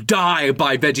fucking die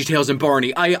by VeggieTales and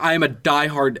Barney. I am a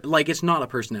diehard... Like, it's not a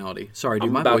personality. Sorry,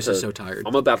 dude. My voice is so tired.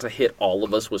 I'm about to hit all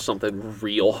of us with something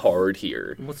real hard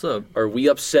here. What's up? Are we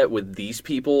upset with these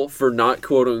people for not,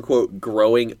 quote-unquote,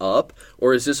 growing up?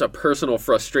 Or is this a personal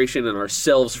frustration in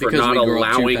ourselves for not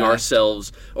allowing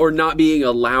ourselves... Or not being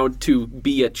allowed to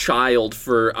be a child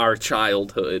for our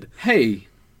childhood? Hey...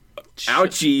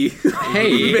 Ouchie.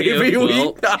 Hey.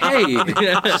 Hey.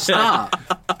 Stop.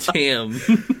 Damn.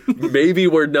 Maybe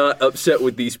we're not upset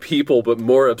with these people, but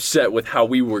more upset with how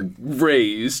we were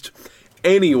raised.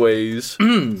 Anyways,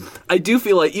 I do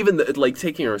feel like even like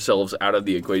taking ourselves out of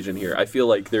the equation here, I feel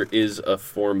like there is a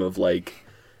form of like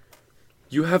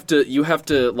you have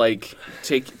to like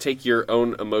take your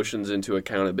own emotions into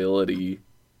accountability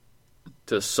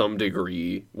to some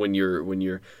degree when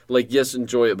you're like, yes,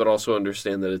 enjoy it, but also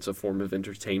understand that it's a form of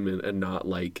entertainment and not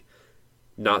like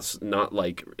it's not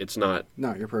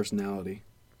your personality.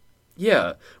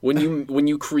 Yeah, when you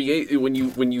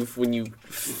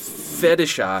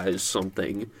fetishize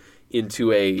something into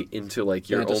like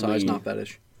your fantasize, not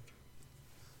fetish.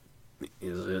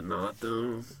 Is it not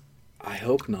though? I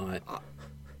hope not.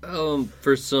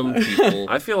 For some people,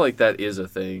 I feel like that is a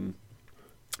thing.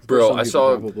 Bro, I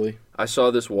saw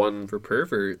this one for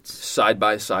perverts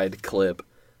side-by-side clip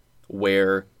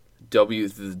where the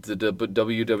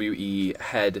WWE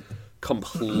had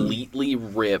completely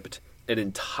ripped an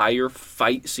entire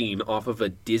fight scene off of a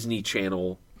Disney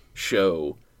Channel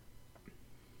show.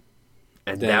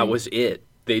 And that was it.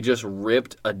 They just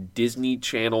ripped a Disney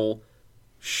Channel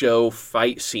show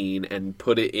fight scene and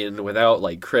put it in without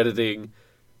like crediting,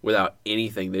 without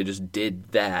anything. They just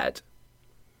did that.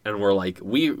 And we're like,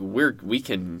 we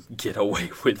can get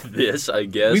away with this, I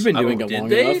guess. We've been doing it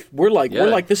long enough. We're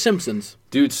like The Simpsons.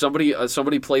 Dude, somebody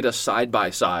played a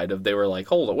side-by-side of, they were like,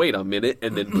 hold on, wait a minute,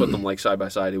 and then put them like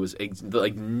side-by-side. It was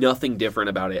like nothing different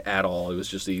about it at all. It was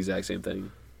just the exact same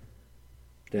thing.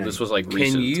 Dang. This was like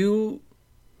recent. Can you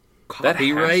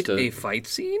copyright a fight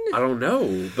scene? I don't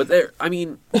know, but there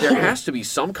has to be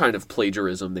some kind of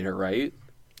plagiarism there, right?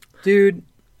 Dude,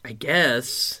 I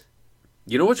guess.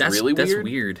 You know what's really weird? That's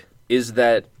weird. Is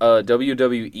that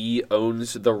WWE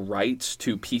owns the rights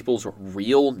to people's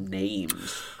real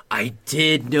names. I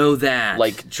did know that.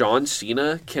 Like, John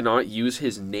Cena cannot use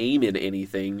his name in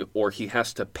anything, or he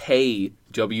has to pay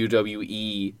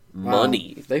WWE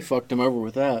money. Wow, they fucked him over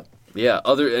with that. Yeah,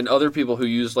 other people who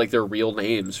use like their real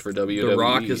names for WWE. The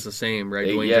Rock is the same, right?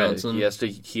 Dwayne Johnson.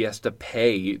 He has to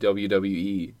pay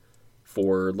WWE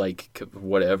for like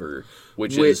whatever,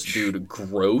 which is, dude,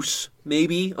 gross.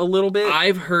 Maybe a little bit.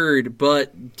 I've heard,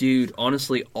 but dude,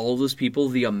 honestly, all those people,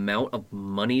 the amount of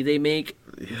money they make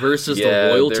versus the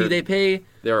royalty they pay,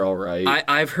 they're all right.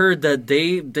 I've heard that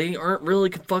they aren't really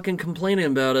fucking complaining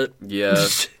about it. Yeah,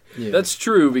 that's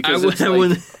true because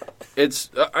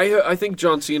I think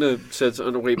John Cena said.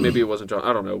 Wait, maybe it wasn't John.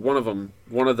 I don't know. One of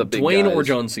the big Dwayne guys or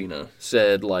John Cena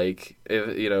said like,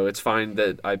 it's fine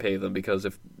that I pay them because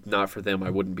if not for them,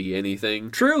 I wouldn't be anything.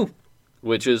 True.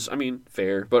 Which is,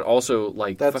 fair, but also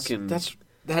like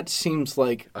that seems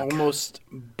like almost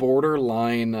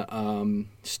borderline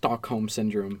Stockholm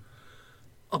syndrome.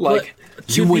 Like,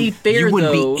 to be fair, you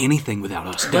wouldn't though, be anything without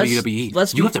us,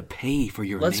 WWE. You have to pay for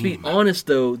your name. Let's be honest,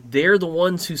 though. They're the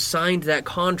ones who signed that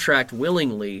contract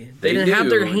willingly. They didn't have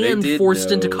their hand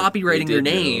forced into copywriting their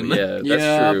name. Yeah,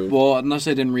 that's true. Well, unless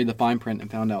they didn't read the fine print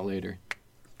and found out later.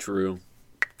 True.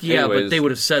 Yeah, Anyways, but they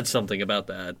would have said something about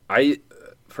that.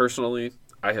 Personally,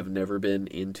 I have never been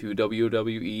into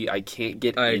WWE. I can't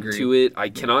get into agree. it. I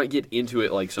cannot get into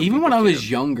it like some Even people when I can. was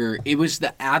younger, it was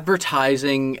the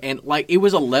advertising and like it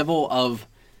was a level of.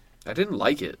 I didn't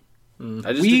like it.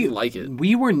 I just didn't like it.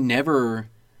 We were never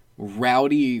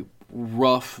rowdy,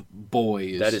 rough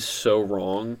boys. That is so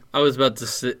wrong. I was about to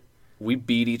say. We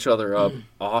beat each other up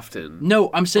often.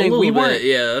 No, I'm saying we weren't.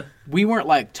 Yeah, we weren't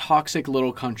like toxic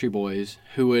little country boys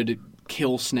who would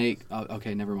kill snake.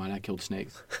 Okay, never mind. I killed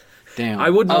snakes. Damn. I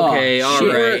wouldn't. Okay, all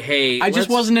right. Hey, I just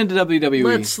wasn't into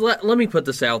WWE. Let me put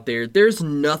this out there. There's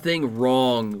nothing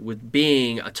wrong with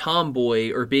being a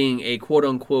tomboy or being a quote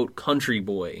unquote country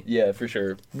boy. Yeah, for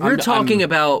sure. We're talking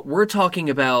about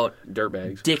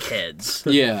dirtbags, dickheads.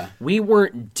 Yeah, we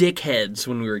weren't dickheads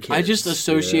when we were kids. I just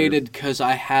associated because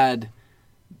I had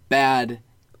bad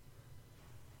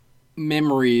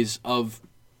memories of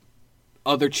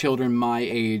other children my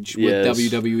age with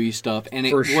WWE stuff, and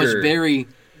it was very.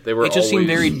 It just seemed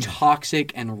very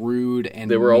toxic and rude,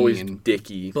 and they were always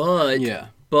dicky. But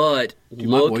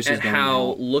look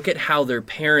at how their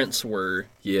parents were.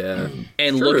 Yeah,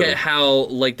 and look at how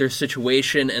like their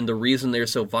situation and the reason they're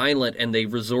so violent, and they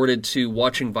resorted to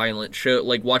watching violent show,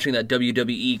 like watching that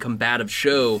WWE combative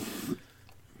show,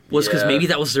 was because maybe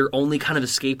that was their only kind of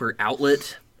escape or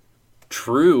outlet.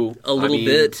 True, a little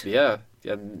bit. Yeah,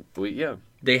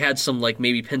 They had some like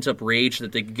maybe pent up rage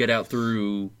that they could get out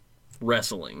through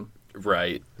wrestling.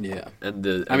 Right. Yeah.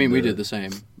 We did the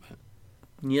same.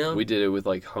 Yeah. We did it with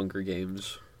like Hunger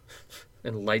Games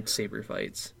and lightsaber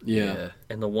fights. Yeah.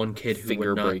 And the one kid who finger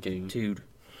would not, breaking. Dude.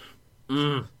 Do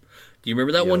you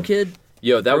remember that one kid?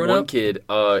 Yo, that one kid,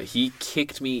 he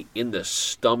kicked me in the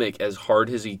stomach as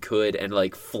hard as he could and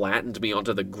like flattened me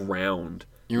onto the ground.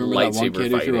 You remember that one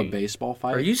kid who threw a baseball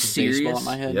fight? Are you serious? Baseball at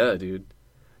my head? Yeah, dude.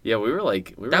 Yeah, we were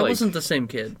that wasn't the same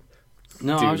kid.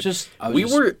 No, dude, we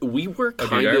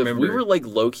were like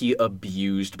low-key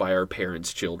abused by our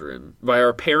parents' children. By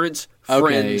our parents'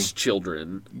 friends'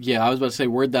 children. Yeah, I was about to say,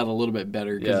 word that a little bit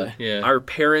better. Yeah. Our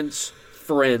parents'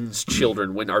 friends'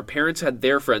 children. When our parents had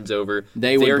their friends over,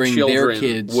 they would bring their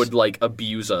kids. Would like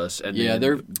abuse us, and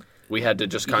we had to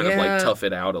just kind of like tough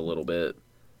it out a little bit.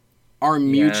 Our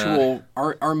mutual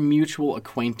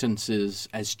acquaintances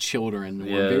as children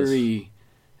were very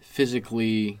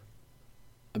physically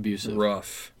abusive.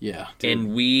 Rough. Yeah. Dude.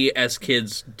 And we as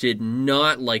kids did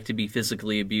not like to be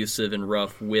physically abusive and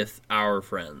rough with our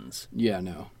friends. Yeah,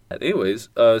 no. Anyways,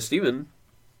 Steven,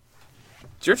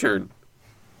 it's your turn.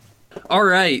 All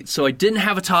right, so I didn't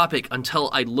have a topic until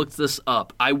I looked this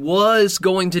up. I was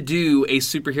going to do a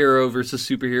superhero versus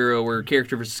superhero or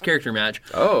character versus character match.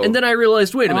 Oh. And then I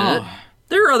realized, wait a minute.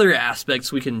 There are other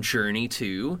aspects we can journey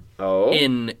to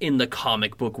in the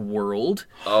comic book world.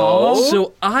 Oh.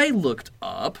 So I looked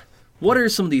up what are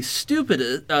some of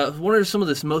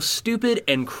the most stupid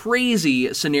and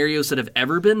crazy scenarios that have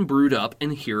ever been brewed up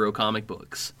in hero comic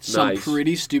books. Some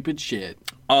pretty stupid shit.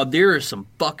 There is some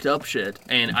fucked up shit,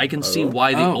 and I can see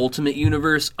why the Ultimate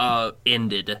Universe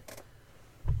ended.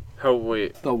 Oh,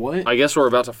 wait. The what? I guess we're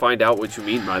about to find out what you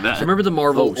mean by that. Remember the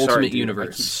Marvel Ultimate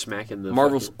Universe? I keep smacking the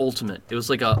Marvel's Ultimate. It was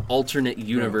like an alternate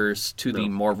universe to the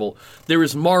Marvel. There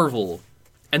was Marvel,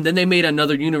 and then they made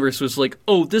another universe was like,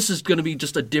 oh, this is going to be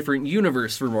just a different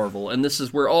universe for Marvel, and this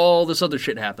is where all this other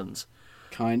shit happens.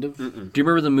 Kind of. Do you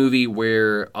remember the movie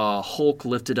where Hulk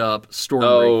lifted up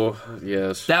Stormbreaker? Oh,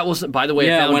 yes. That was, by the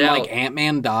way, I found when out. like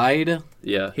Ant-Man died.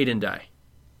 Yeah. He didn't die.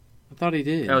 I thought he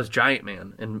did. That was Giant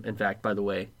Man, in fact, by the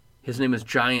way. His name is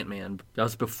Giant Man. That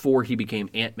was before he became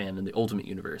Ant-Man in the Ultimate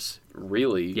Universe.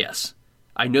 Really? Yes.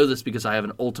 I know this because I have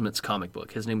an Ultimates comic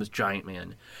book. His name was Giant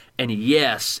Man. And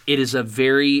yes, it is a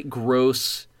very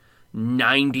gross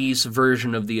 90s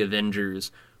version of the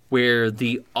Avengers where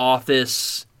the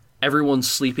Office, everyone's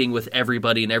sleeping with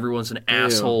everybody and everyone's an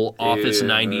asshole Office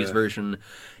 90s version.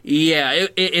 Yeah,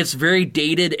 it's very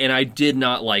dated and I did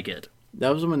not like it.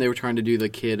 That was when they were trying to do the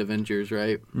Kid Avengers,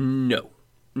 right? No.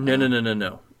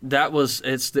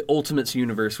 It's the Ultimates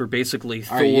universe where basically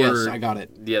Thor... yes, I got it.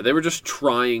 Yeah, they were just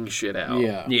trying shit out.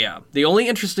 Yeah. The only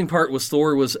interesting part was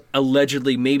Thor was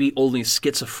allegedly maybe only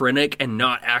schizophrenic and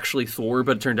not actually Thor,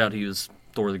 but it turned out he was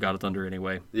Thor the God of Thunder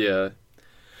anyway. Yeah.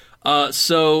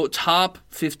 So, top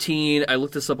 15, I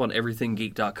looked this up on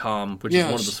everythinggeek.com, which is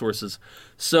one of the sources.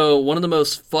 So, one of the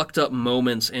most fucked up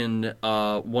moments in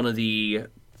one of the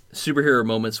superhero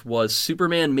moments was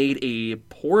Superman made a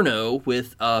porno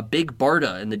with Big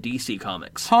Barda in the DC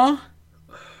comics. Huh?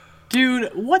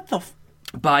 Dude, what the...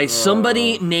 By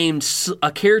somebody named... a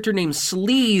character named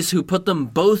Sleaze who put them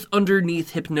both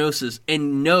underneath hypnosis.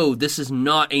 And no, this is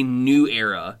not a new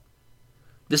era.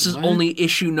 This is only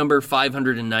issue number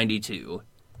 592.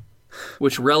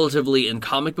 Which relatively, in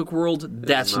comic book world,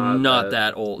 that's not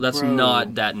that old. That's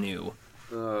not that new.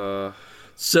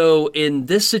 So in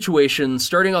this situation,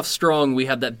 starting off strong, we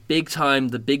have that big time,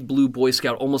 the big blue Boy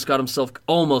Scout almost got himself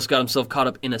caught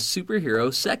up in a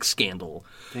superhero sex scandal.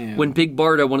 Damn. When Big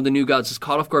Barda, one of the new gods, is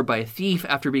caught off guard by a thief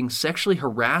after being sexually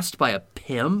harassed by a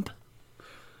pimp.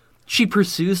 She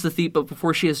pursues the thief, but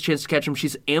before she has a chance to catch him,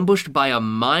 she's ambushed by a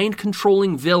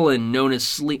mind-controlling villain known as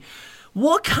Sleep.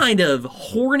 What kind of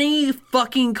horny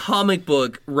fucking comic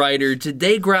book writer did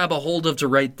they grab a hold of to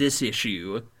write this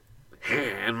issue?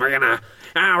 And we're gonna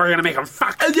make them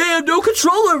fuck. And they have no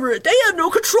control over it.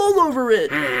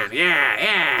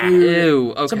 Yeah.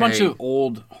 Ew. Okay. It's a bunch of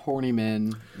old, horny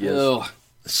men. Yes.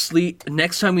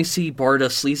 Next time we see Barda,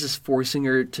 Sleaze is forcing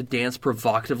her to dance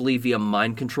provocatively via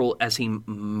mind control as he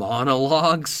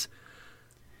monologues.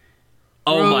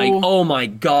 Oh my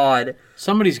god.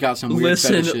 Somebody's got some weird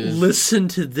fetishes. Listen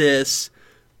to this.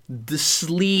 The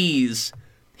Sleaze,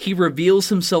 he reveals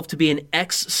himself to be an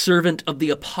ex-servant of the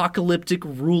apocalyptic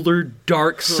ruler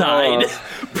Darkseid,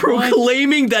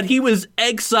 proclaiming that he was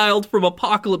exiled from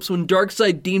Apocalypse when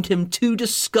Darkseid deemed him too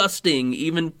disgusting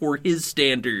even for his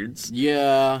standards.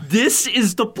 Yeah. This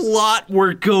is the plot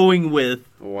we're going with.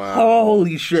 Wow.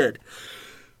 Holy shit.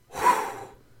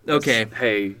 Okay.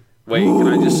 Hey, wait, can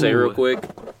I just say real quick?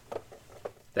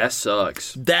 That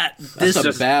sucks. That's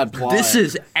a bad plot. This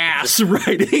is ass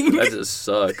writing. That just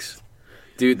sucks.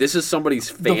 Dude, this is somebody's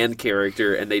fan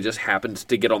character, and they just happened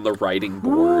to get on the writing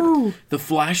board. The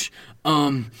Flash,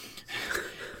 when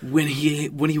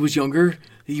he was younger,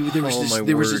 there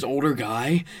was this older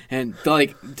guy, and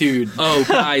like, dude. Oh,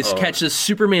 guys, catch this.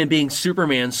 Superman being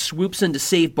Superman swoops in to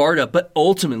save Barda, but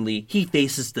ultimately he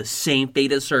faces the same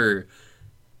fate as her.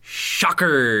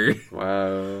 Shocker.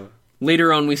 Wow.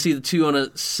 Later on, we see the two on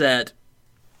a set.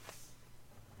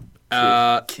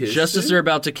 Just as they're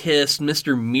about to kiss,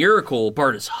 Mr. Miracle,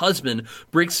 Barda's husband,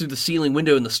 breaks through the ceiling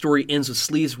window, and the story ends with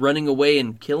Sleaze running away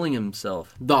and killing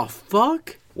himself. The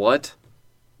fuck? What?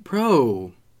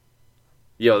 Bro.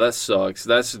 Yo, that sucks.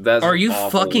 That's Are you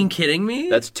awful. fucking kidding me?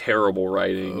 That's terrible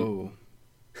writing. Oh.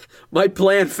 My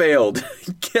plan failed.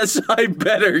 Guess I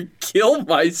better kill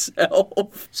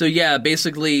myself. So yeah,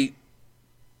 basically,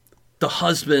 the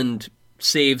husband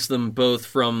saves them both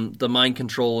from the mind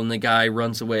control, and the guy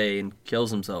runs away and kills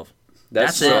himself.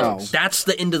 That's it. That's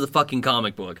the end of the fucking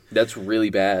comic book. That's really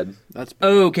bad. That's bad.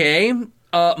 Okay.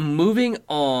 Moving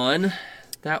on.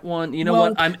 That one, you know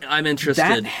what? I'm interested.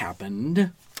 That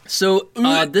happened. So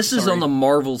this is on the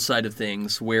Marvel side of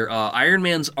things, where Iron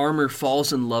Man's armor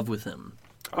falls in love with him.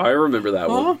 I remember that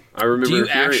one. I remember. Do you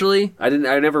actually? I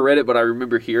never read it, but I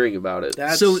remember hearing about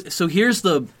it. So here's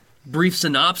the brief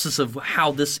synopsis of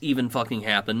how this even fucking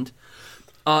happened.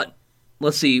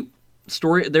 Let's see.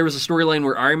 There was a storyline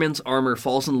where Iron Man's armor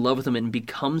falls in love with him and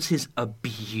becomes his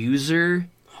abuser.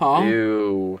 Huh?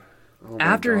 Ew.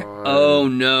 Oh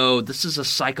no, this is a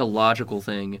psychological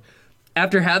thing.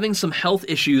 After having some health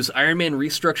issues, Iron Man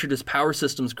restructured his power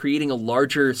systems, creating a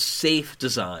larger, safe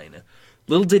design.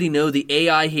 Little did he know the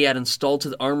AI he had installed to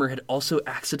the armor had also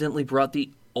accidentally brought the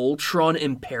Ultron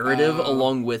Imperative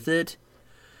along with it.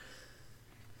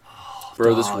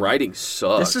 Bro, this writing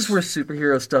sucks. This is where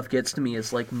superhero stuff gets to me.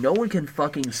 It's like, no one can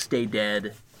fucking stay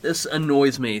dead. This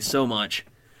annoys me so much.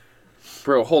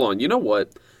 Bro, hold on. You know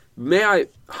what? May I...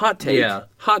 Hot take. Yeah.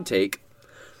 Hot take.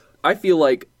 I feel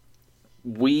like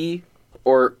we,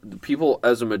 or the people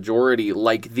as a majority,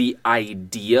 like the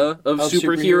idea of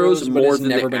superheroes more than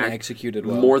never been executed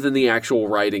well. More than the actual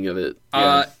writing of it.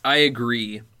 Yeah. I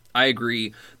agree.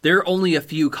 There are only a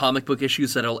few comic book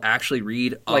issues that I'll actually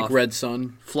read. Like Red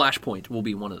Sun. Flashpoint will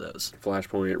be one of those.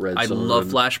 Flashpoint, Red Sun. I love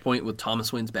Flashpoint with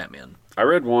Thomas Wayne's Batman. I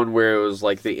read one where it was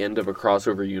like the end of a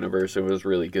crossover universe. It was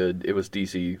really good. It was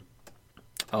DC.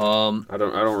 I don't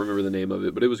remember the name of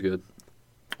it, but it was good.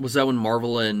 Was that when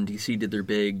Marvel and DC did their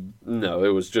big... No, it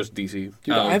was just DC.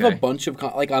 Dude, I have a bunch of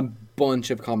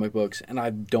comic books, and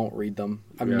I don't read them.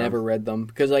 I've never read them.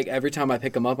 Because like every time I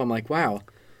pick them up, I'm like, wow.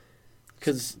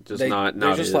 Because they're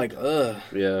just like, ugh.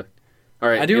 Yeah. All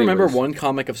right. I do remember one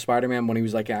comic of Spider-Man when he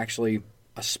was like actually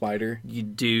a spider.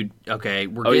 Dude, okay,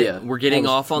 we're getting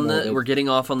off on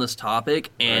this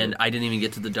topic, and I didn't even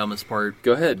get to the dumbest part.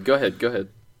 Go ahead.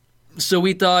 So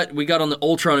we thought we got on the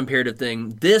Ultron Imperative thing.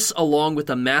 This, along with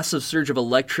a massive surge of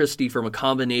electricity from a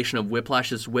combination of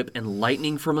Whiplash's whip and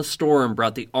lightning from a storm,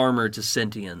 brought the armor to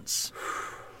sentience.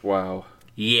 Wow.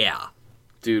 Yeah.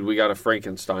 Dude, we got a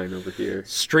Frankenstein over here.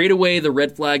 Straight away, the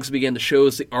red flags began to show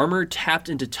as the armor tapped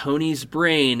into Tony's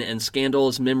brain and scanned all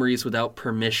his memories without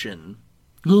permission.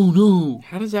 No.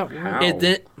 How does that work?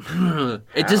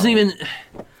 It doesn't even...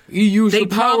 He used the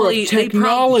power of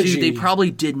technology. They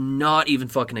probably did not even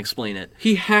fucking explain it.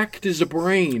 He hacked his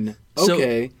brain.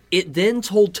 Okay. So it then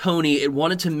told Tony it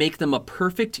wanted to make them a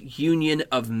perfect union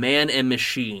of man and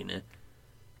machine.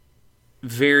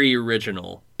 Very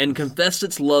original. And confessed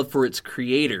its love for its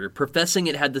creator, professing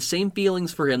it had the same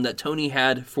feelings for him that Tony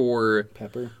had for...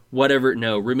 Pepper?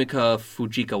 Rumika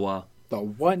Fujikawa. The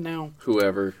what now?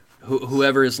 Whoever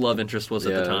his love interest was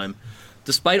at the time.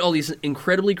 Despite all these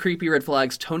incredibly creepy red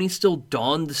flags, Tony still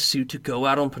donned the suit to go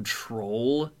out on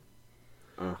patrol.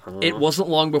 It wasn't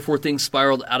long before things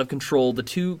spiraled out of control. The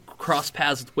two crossed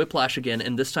paths with Whiplash again,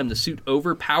 and this time the suit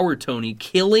overpowered Tony,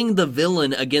 killing the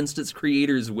villain against its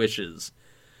creator's wishes.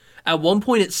 At one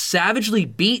point, it savagely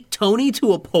beat Tony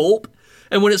to a pulp,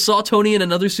 and when it saw Tony in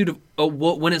another suit of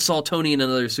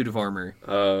armor.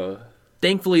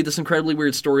 Thankfully, this incredibly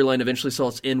weird storyline eventually saw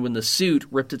its end when the suit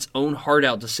ripped its own heart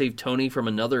out to save Tony from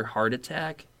another heart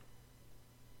attack.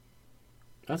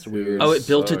 That's weird. Oh, it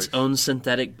built its own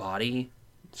synthetic body?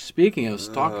 Speaking of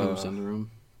Stockholm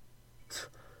Syndrome.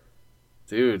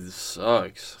 Dude, this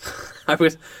sucks.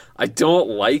 I don't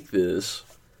like this.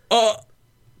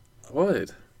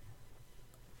 What?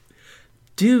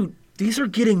 Dude, these are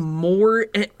getting more...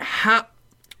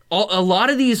 A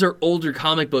lot of these are older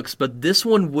comic books, but this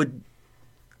one would...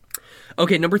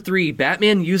 Okay, number 3,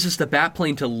 Batman uses the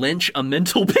Batplane to lynch a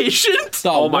mental patient.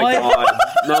 Oh my god.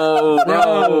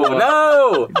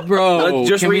 No. Bro,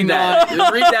 just read that.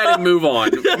 Just read that and move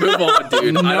on. Move on,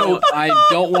 dude. No, I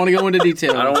don't want to go into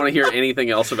detail. I don't want to hear anything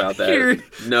else about that.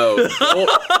 No.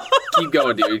 Keep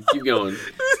going, dude. Keep going.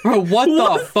 Bro, what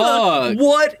the fuck?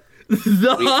 What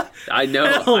the I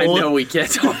know we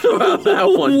can't talk about that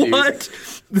one, dude. What?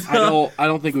 I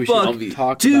don't think we should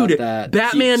talk about that.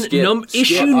 Batman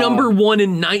issue number 1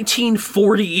 in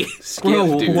 1940.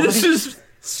 Skip, dude. This is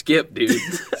skip, dude.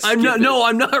 I'm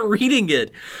not reading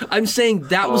it. I'm saying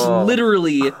that was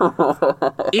literally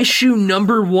issue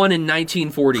number 1 in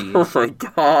 1940. Oh my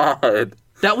god.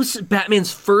 That was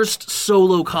Batman's first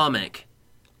solo comic.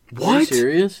 What? Are you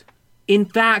serious? In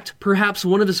fact, perhaps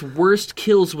one of his worst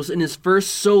kills was in his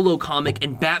first solo comic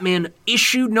in Batman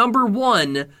issue number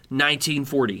 1,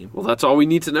 1940. Well, that's all we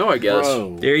need to know, I guess.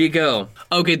 Bro. There you go.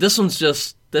 Okay, this one's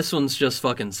just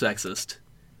fucking sexist.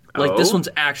 Like, this one's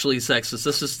actually sexist.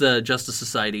 This is the Justice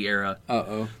Society era.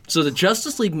 Uh-oh. So the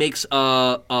Justice League makes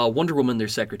Wonder Woman their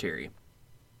secretary.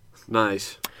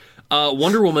 Nice.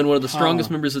 Wonder Woman, one of the strongest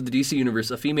members of the DC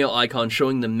Universe, a female icon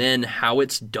showing the men how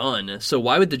it's done. So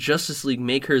why would the Justice League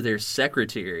make her their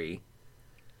secretary?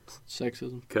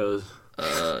 Sexism. Because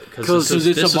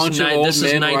it's a bunch of old this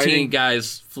men is 19 writing.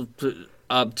 guys.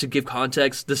 To give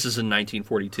context, this is in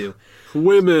 1942.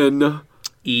 Women.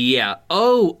 Yeah.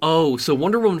 So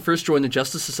Wonder Woman first joined the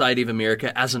Justice Society of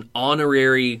America as an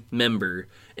honorary member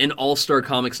in All-Star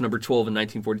Comics number 12 in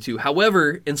 1942.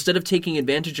 However, instead of taking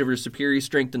advantage of her superior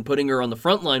strength and putting her on the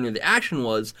front line where the action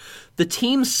was, the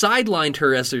team sidelined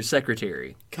her as their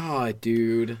secretary. God,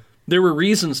 dude. There were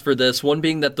reasons for this, one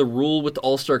being that the rule with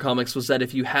All-Star Comics was that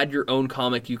if you had your own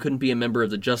comic, you couldn't be a member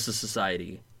of the Justice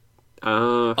Society.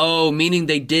 Meaning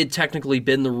they did technically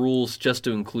bend the rules just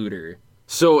to include her.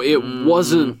 So it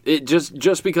wasn't... It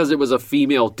just because it was a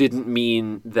female didn't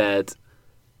mean that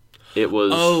it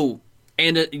was... Oh,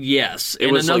 and yes. It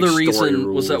and was another like reason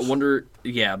rules. was that Wonder...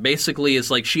 Yeah, basically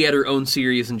it's like she had her own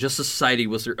series and Justice Society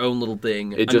was their own little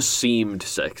thing. It just seemed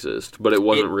sexist, but it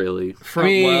wasn't really.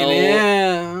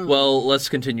 Well, let's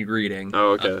continue reading.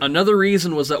 Oh, okay. Another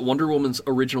reason was that Wonder Woman's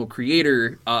original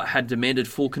creator had demanded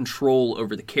full control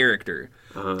over the character.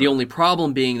 The only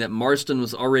problem being that Marston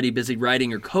was already busy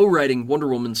writing or co-writing Wonder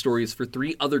Woman stories for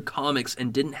 3 other comics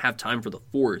and didn't have time for the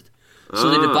 4th. So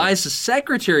they devised a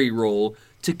secretary role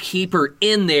to keep her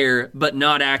in there, but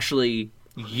not actually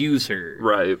use her.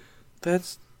 Right.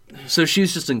 So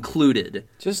she's just included.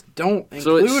 Just don't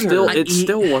include her. It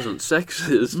still wasn't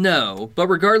sexist. No, but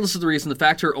regardless of the reason, the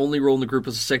fact her only role in the group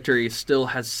was a secretary still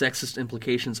has sexist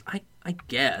implications, I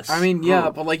guess. I mean, yeah,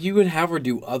 but like you could have her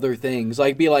do other things.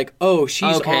 Like be like, oh,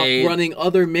 she's off running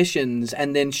other missions,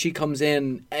 and then she comes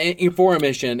in for a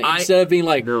mission instead of being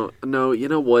like... No, you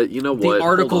know what? The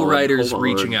article writer's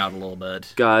reaching out a little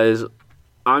bit. Guys...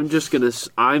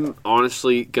 I'm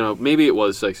honestly gonna, maybe it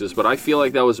was sexist, but I feel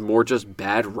like that was more just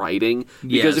bad writing.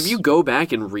 Because if you go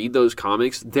back and read those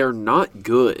comics, they're not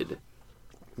good.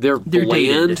 They're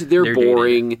bland, they're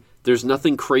boring, dated. There's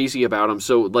nothing crazy about them.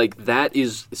 So, like,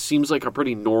 seems like a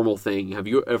pretty normal thing. Have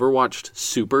you ever watched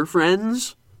Super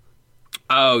Friends?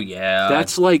 Oh, yeah.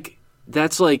 That's like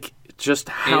just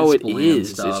how it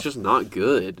is. Stuff. It's just not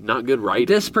good. Not good writing.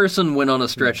 This person went on a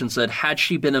stretch and said, had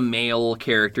she been a male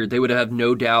character, they would have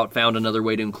no doubt found another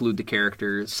way to include the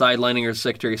character. Sidelining her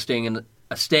secretary staying in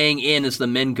as the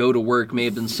men go to work may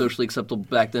have been socially acceptable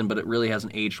back then, but it really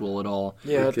hasn't aged well at all.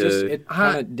 Yeah, it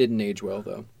kind of didn't age well,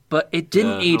 though. But it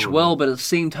didn't age well, but at the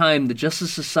same time, the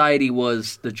Justice Society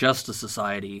was the Justice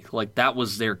Society. Like, that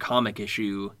was their comic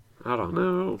issue. I don't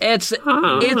know. It's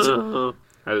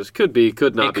could be,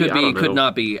 could not be. It could be, could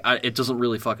not be. It doesn't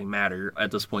really fucking matter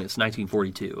at this point. It's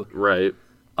 1942. Right.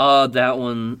 That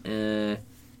one,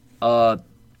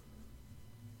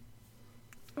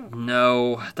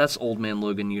 no, that's Old Man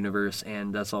Logan universe,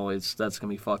 and that's gonna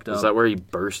be fucked up. Is that where he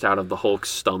burst out of the Hulk's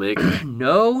stomach?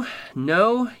 No,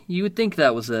 you would think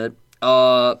that was it.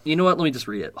 You know what? Let me just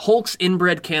read it. Hulk's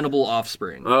inbred cannibal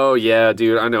offspring. Oh yeah,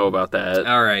 dude, I know about that.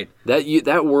 All right,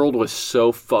 that world was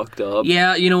so fucked up.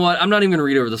 Yeah, you know what? I'm not even gonna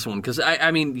read over this one because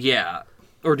I mean, yeah.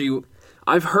 Or do you?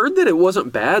 I've heard that it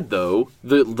wasn't bad though.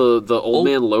 The Old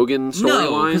Man Logan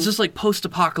storyline. No, because it's like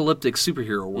post-apocalyptic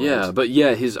superhero world. Yeah, but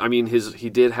yeah, he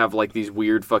did have like these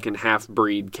weird fucking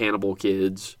half-breed cannibal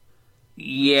kids.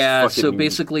 Yeah, so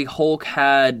basically Hulk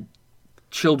had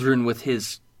children with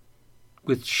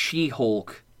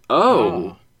She-Hulk.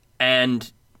 Oh.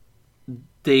 And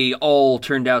they all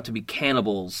turned out to be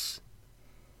cannibals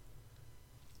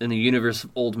in the universe of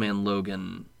Old Man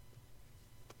Logan.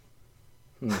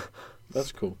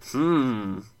 That's cool.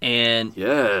 And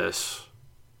yes,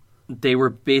 they were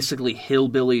basically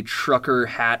hillbilly trucker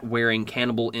hat wearing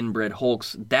cannibal inbred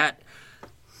Hulks.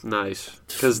 Nice,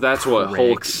 because that's what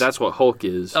Hulk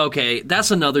is. Okay,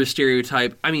 that's another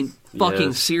stereotype. I mean,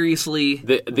 fucking seriously,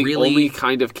 the really? Only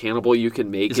kind of cannibal you can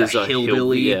make is a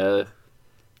hillbilly. Yeah.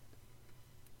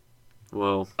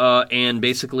 Well, and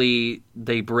basically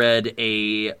they bred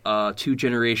 2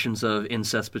 generations of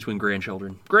incest between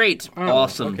grandchildren. Great,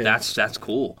 awesome. Okay. That's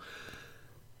cool.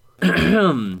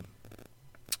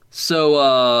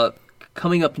 So,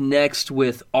 coming up next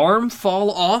with Arm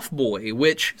Fall Off Boy,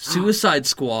 which Suicide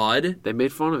Squad they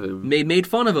made fun of him. Made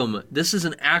fun of him. This is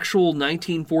an actual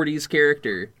 1940s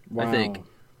character, I think.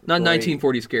 Not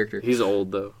 1940s character. He's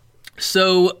old though.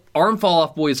 So, Arm Fall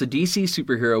Off Boy is a DC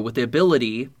superhero with the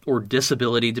ability, or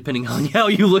disability, depending on how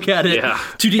you look at it,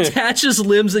 to detach his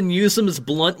limbs and use them as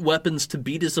blunt weapons to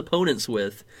beat his opponents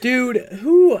with. Dude,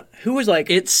 who is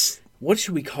like... What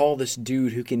should we call this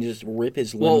dude who can just rip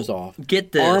his limbs off?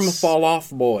 Get this. Arm Fall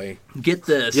Off Boy. Get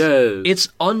this. Yes. It's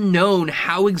unknown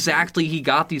how exactly he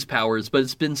got these powers, but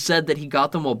it's been said that he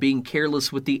got them while being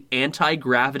careless with the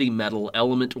anti-gravity metal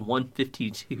element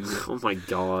 152. Oh my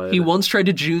god. He once tried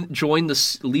to join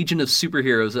the Legion of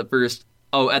Superheroes at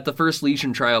the first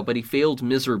Legion trial, but he failed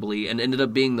miserably and ended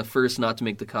up being the first not to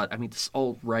make the cut. I mean, this is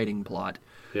all writing plot.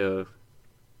 Yeah.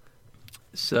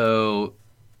 So...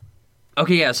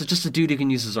 Okay, yeah, so just a dude who can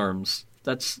use his arms.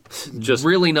 That's just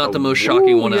really not the most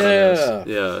shocking one out of this.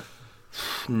 Yeah.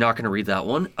 Not going to read that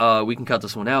one. We can cut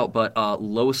this one out, but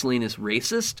Lois Lane is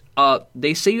racist.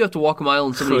 They say you have to walk a mile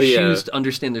in somebody's shoes to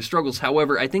understand their struggles.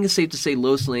 However, I think it's safe to say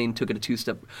Lois Lane took it a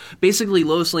two-step. Basically,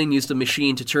 Lois Lane used a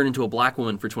machine to turn into a black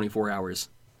woman for 24 hours.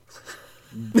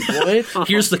 What?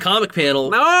 Here's the comic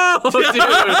panel. No, dude!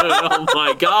 Oh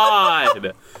my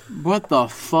god! What the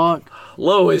fuck?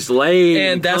 Lois Lane.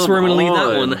 And that's where I'm going to leave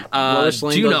that one.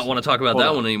 Do Lane not want to talk about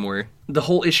that one anymore. The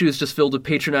whole issue is just filled with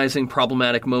patronizing,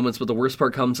 problematic moments, but the worst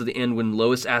part comes at the end when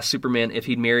Lois asks Superman if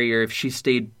he'd marry her if she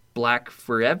stayed black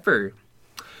forever.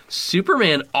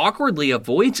 Superman awkwardly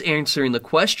avoids answering the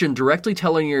question, directly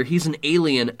telling her he's an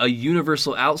alien, a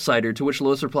universal outsider, to which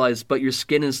Lois replies, but your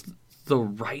skin is the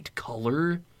right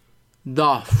color?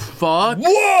 The fuck?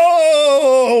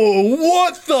 Whoa!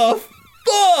 What the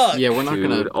fuck? Yeah, we're not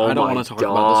gonna. I don't want to talk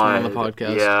about this one on the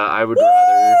podcast. Yeah, I would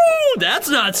rather. That's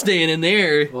not staying in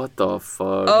there. What the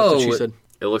fuck? That's what she said.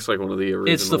 It looks like one of the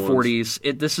original. It's the ones.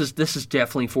 40s. This is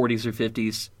definitely 40s or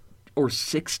 50s or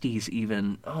 60s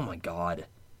even. Oh my god.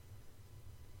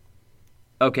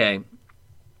 Okay.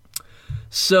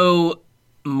 So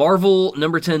Marvel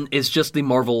number 10 is just the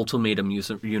Marvel Ultimatum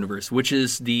universe, which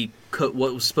is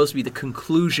what was supposed to be the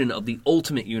conclusion of the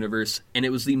Ultimate Universe, and it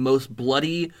was the most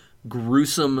bloody,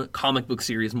 gruesome comic book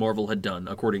series Marvel had done,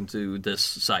 according to this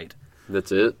site.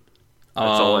 That's it?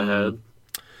 That's all I had?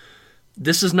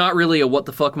 This is not really a what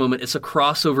the fuck moment. It's a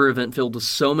crossover event filled with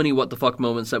so many what the fuck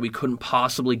moments that we couldn't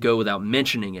possibly go without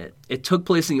mentioning it. It took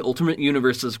place in the Ultimate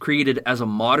Universe as created as a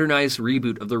modernized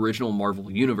reboot of the original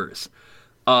Marvel Universe.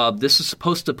 This is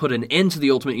supposed to put an end to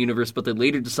the Ultimate Universe, but they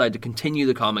later decided to continue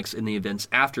the comics in the event's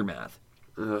aftermath.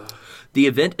 The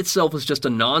event itself is just a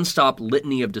non-stop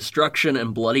litany of destruction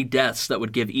and bloody deaths that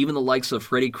would give even the likes of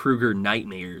Freddy Krueger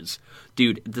nightmares.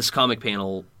 Dude, this comic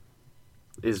panel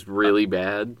is really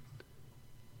bad.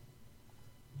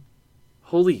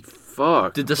 Holy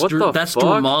fuck. Dude, that's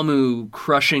Dormammu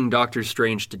crushing Doctor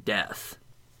Strange to death.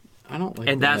 I don't like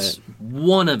and that. That's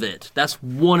one of it. That's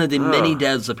one of the many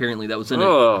deaths, apparently, that was in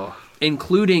it.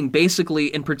 Including,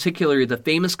 basically, in particular, the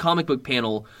famous comic book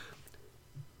panel.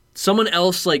 Someone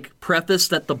else, prefaced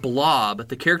that the Blob,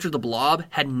 the character of the Blob,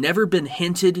 had never been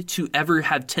hinted to ever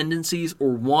have tendencies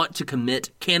or want to commit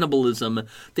cannibalism.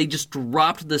 They just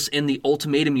dropped this in the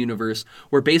Ultimatum universe,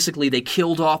 where basically they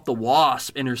killed off the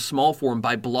Wasp in her small form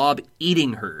by Blob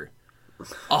eating her.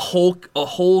 A whole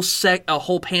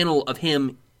panel of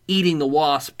him eating the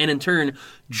Wasp, and in turn,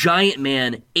 Giant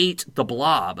Man ate the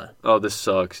Blob. Oh, this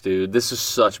sucks, dude. This is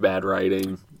such bad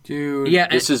writing. Dude, yeah,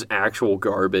 this is actual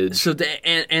garbage. So the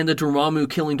Dormammu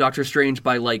killing Doctor Strange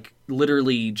by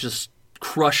literally just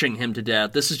crushing him to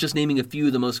death. This is just naming a few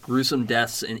of the most gruesome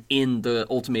deaths in the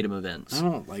Ultimatum events. I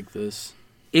don't like this.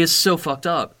 It's so fucked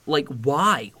up.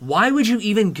 Why? Why would you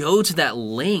even go to that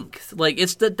length?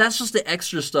 That's just the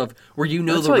extra stuff where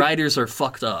the writers are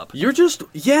fucked up. You're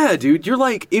just dude.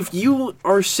 You're if you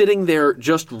are sitting there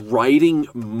just writing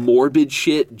morbid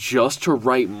shit just to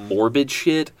write morbid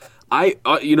shit.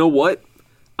 You know what?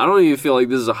 I don't even feel like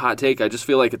this is a hot take. I just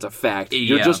feel like it's a fact.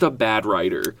 You're just a bad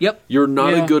writer. Yep. You're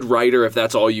not a good writer if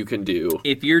that's all you can do.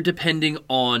 If you're depending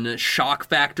on shock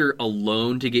factor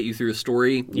alone to get you through a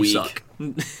story, you suck.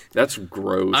 That's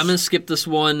gross. I'm going to skip this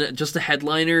one. Just a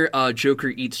headliner, Joker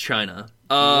eats China.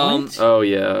 What? Oh,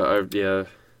 yeah.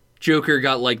 Joker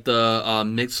got the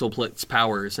Mxyzptlk's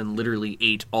powers and literally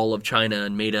ate all of China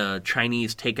and made a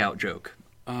Chinese takeout joke.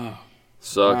 Oh.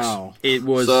 Sucks. Wow. It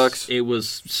was Sucks. It was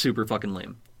super fucking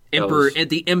lame.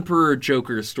 The Emperor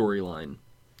Joker storyline,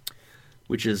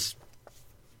 which is,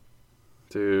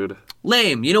 dude,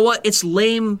 lame. You know what? It's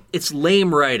lame. It's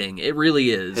lame writing. It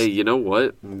really is. Hey, you know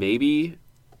what? Maybe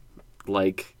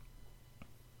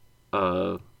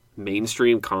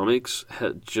mainstream comics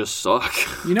just suck.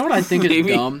 You know what I think is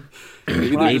dumb?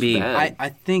 Maybe.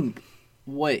 I think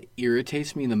what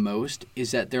irritates me the most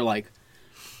is that they're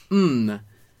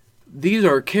these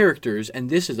are characters and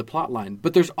this is a plot line,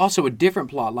 but there's also a different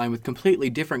plot line with completely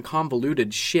different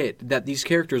convoluted shit that these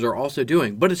characters are also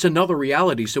doing. But it's another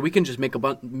reality, so we can just make a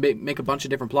bunch of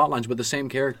different plot lines with the same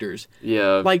characters.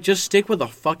 Yeah. Just stick with a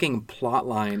fucking plot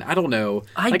line. I don't know.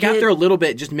 After a little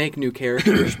bit, just make new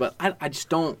characters, but I just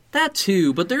don't. That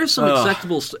too, but there are some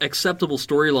acceptable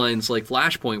storylines like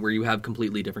Flashpoint where you have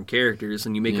completely different characters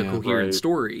and you make a coherent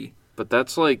story. But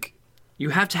that's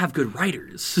you have to have good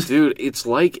writers. Dude, it's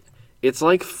like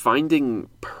finding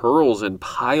pearls in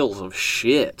piles of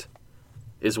shit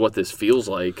is what this feels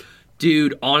like.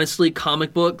 Dude, honestly,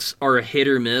 comic books are a hit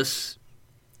or miss.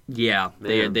 Yeah,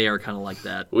 they are kind of like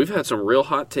that. We've had some real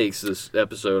hot takes this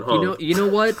episode, huh? You know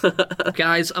what?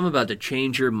 Guys, I'm about to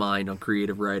change your mind on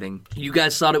creative writing. You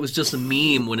guys thought it was just a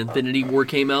meme when Infinity War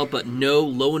came out, but no,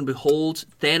 lo and behold,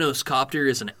 Thanos Copter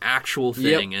is an actual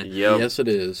thing. Yep. Yes, it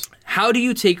is. How do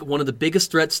you take one of the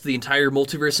biggest threats to the entire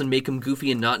multiverse and make him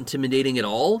goofy and not intimidating at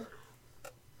all?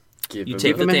 You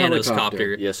take the Thanos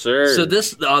Copter. Yes, sir. So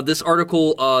this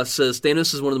article says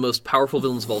Thanos is one of the most powerful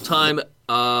villains of all time.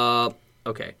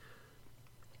 Okay.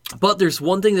 But there's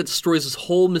one thing that destroys his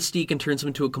whole mystique and turns him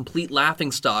into a complete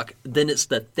laughingstock, then it's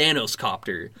the Thanos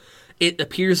Copter. It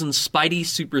appears in Spidey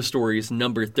Super Stories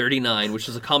number 39, which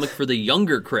is a comic for the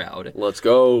younger crowd. Let's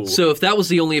go. So if that was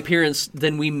the only appearance,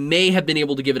 then we may have been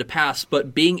able to give it a pass,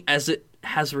 but being as it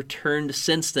has returned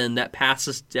since then, that pass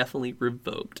is definitely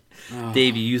revoked. Oh.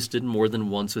 Dave used it more than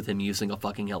once with him using a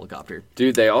fucking helicopter.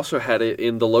 Dude, they also had it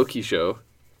in the Loki show.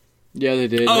 Yeah, they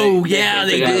did. Oh,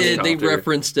 they did. They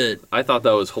referenced it. I thought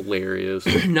that was hilarious.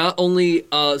 Not only,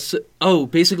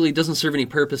 basically it doesn't serve any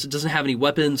purpose. It doesn't have any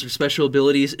weapons or special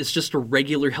abilities. It's just a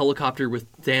regular helicopter with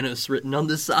Thanos written on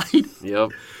the side.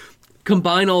 Yep.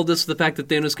 Combine all this with the fact that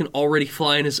Thanos can already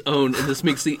fly on his own, and this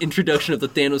makes the introduction of the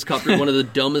Thanos Copter one of the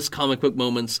dumbest comic book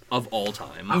moments of all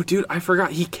time. Oh, dude, I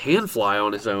forgot he can fly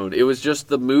on his own. It was just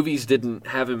the movies didn't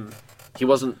have him.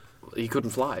 He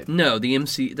couldn't fly. No,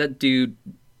 that dude...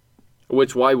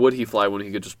 Which, why would he fly when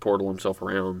he could just portal himself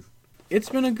around? It's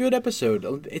been a good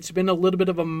episode. It's been a little bit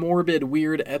of a morbid,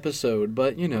 weird episode,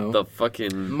 but, you know. The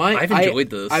fucking... I've enjoyed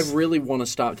this. I really want to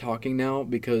stop talking now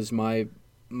because my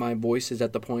voice is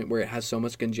at the point where it has so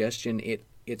much congestion,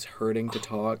 it's hurting to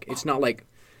talk. It's not like...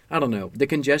 I don't know. The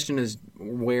congestion is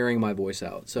wearing my voice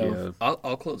out, so... Yeah.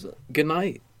 I'll close it. Good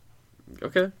night.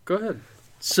 Okay, go ahead.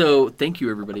 So, thank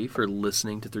you, everybody, for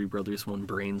listening to Three Brothers One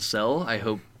Braincell. I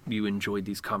hope you enjoed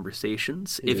these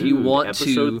conversations. If you want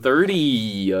episode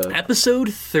 30.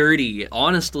 Episode 30.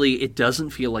 Honestly, it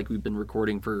doesn't feel like we've been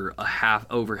recording for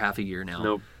over half a year now.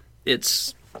 Nope.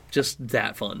 It's just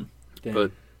that fun.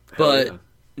 Dang. But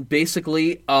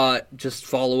basically, just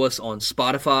follow us on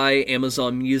Spotify,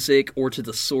 Amazon Music, or to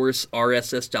the source,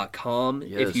 rss.com,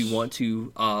 if you want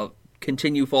to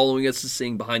continue following us and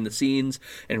seeing behind the scenes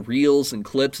and reels and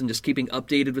clips and just keeping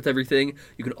updated with everything.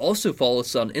 You can also follow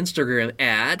us on Instagram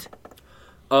at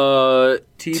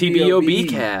TBOB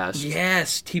Cast.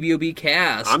 Yes, TBOB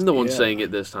Cast. I'm the one saying it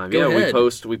this time. Go ahead.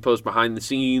 we post behind the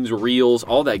scenes, reels,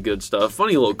 all that good stuff.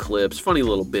 Funny little clips, funny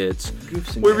little bits.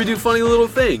 Where we do funny little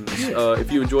things.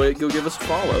 If you enjoy it, go give us a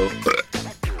follow.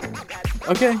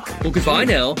 Okay. Well, goodbye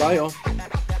now. Bye, y'all.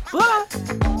 Bye.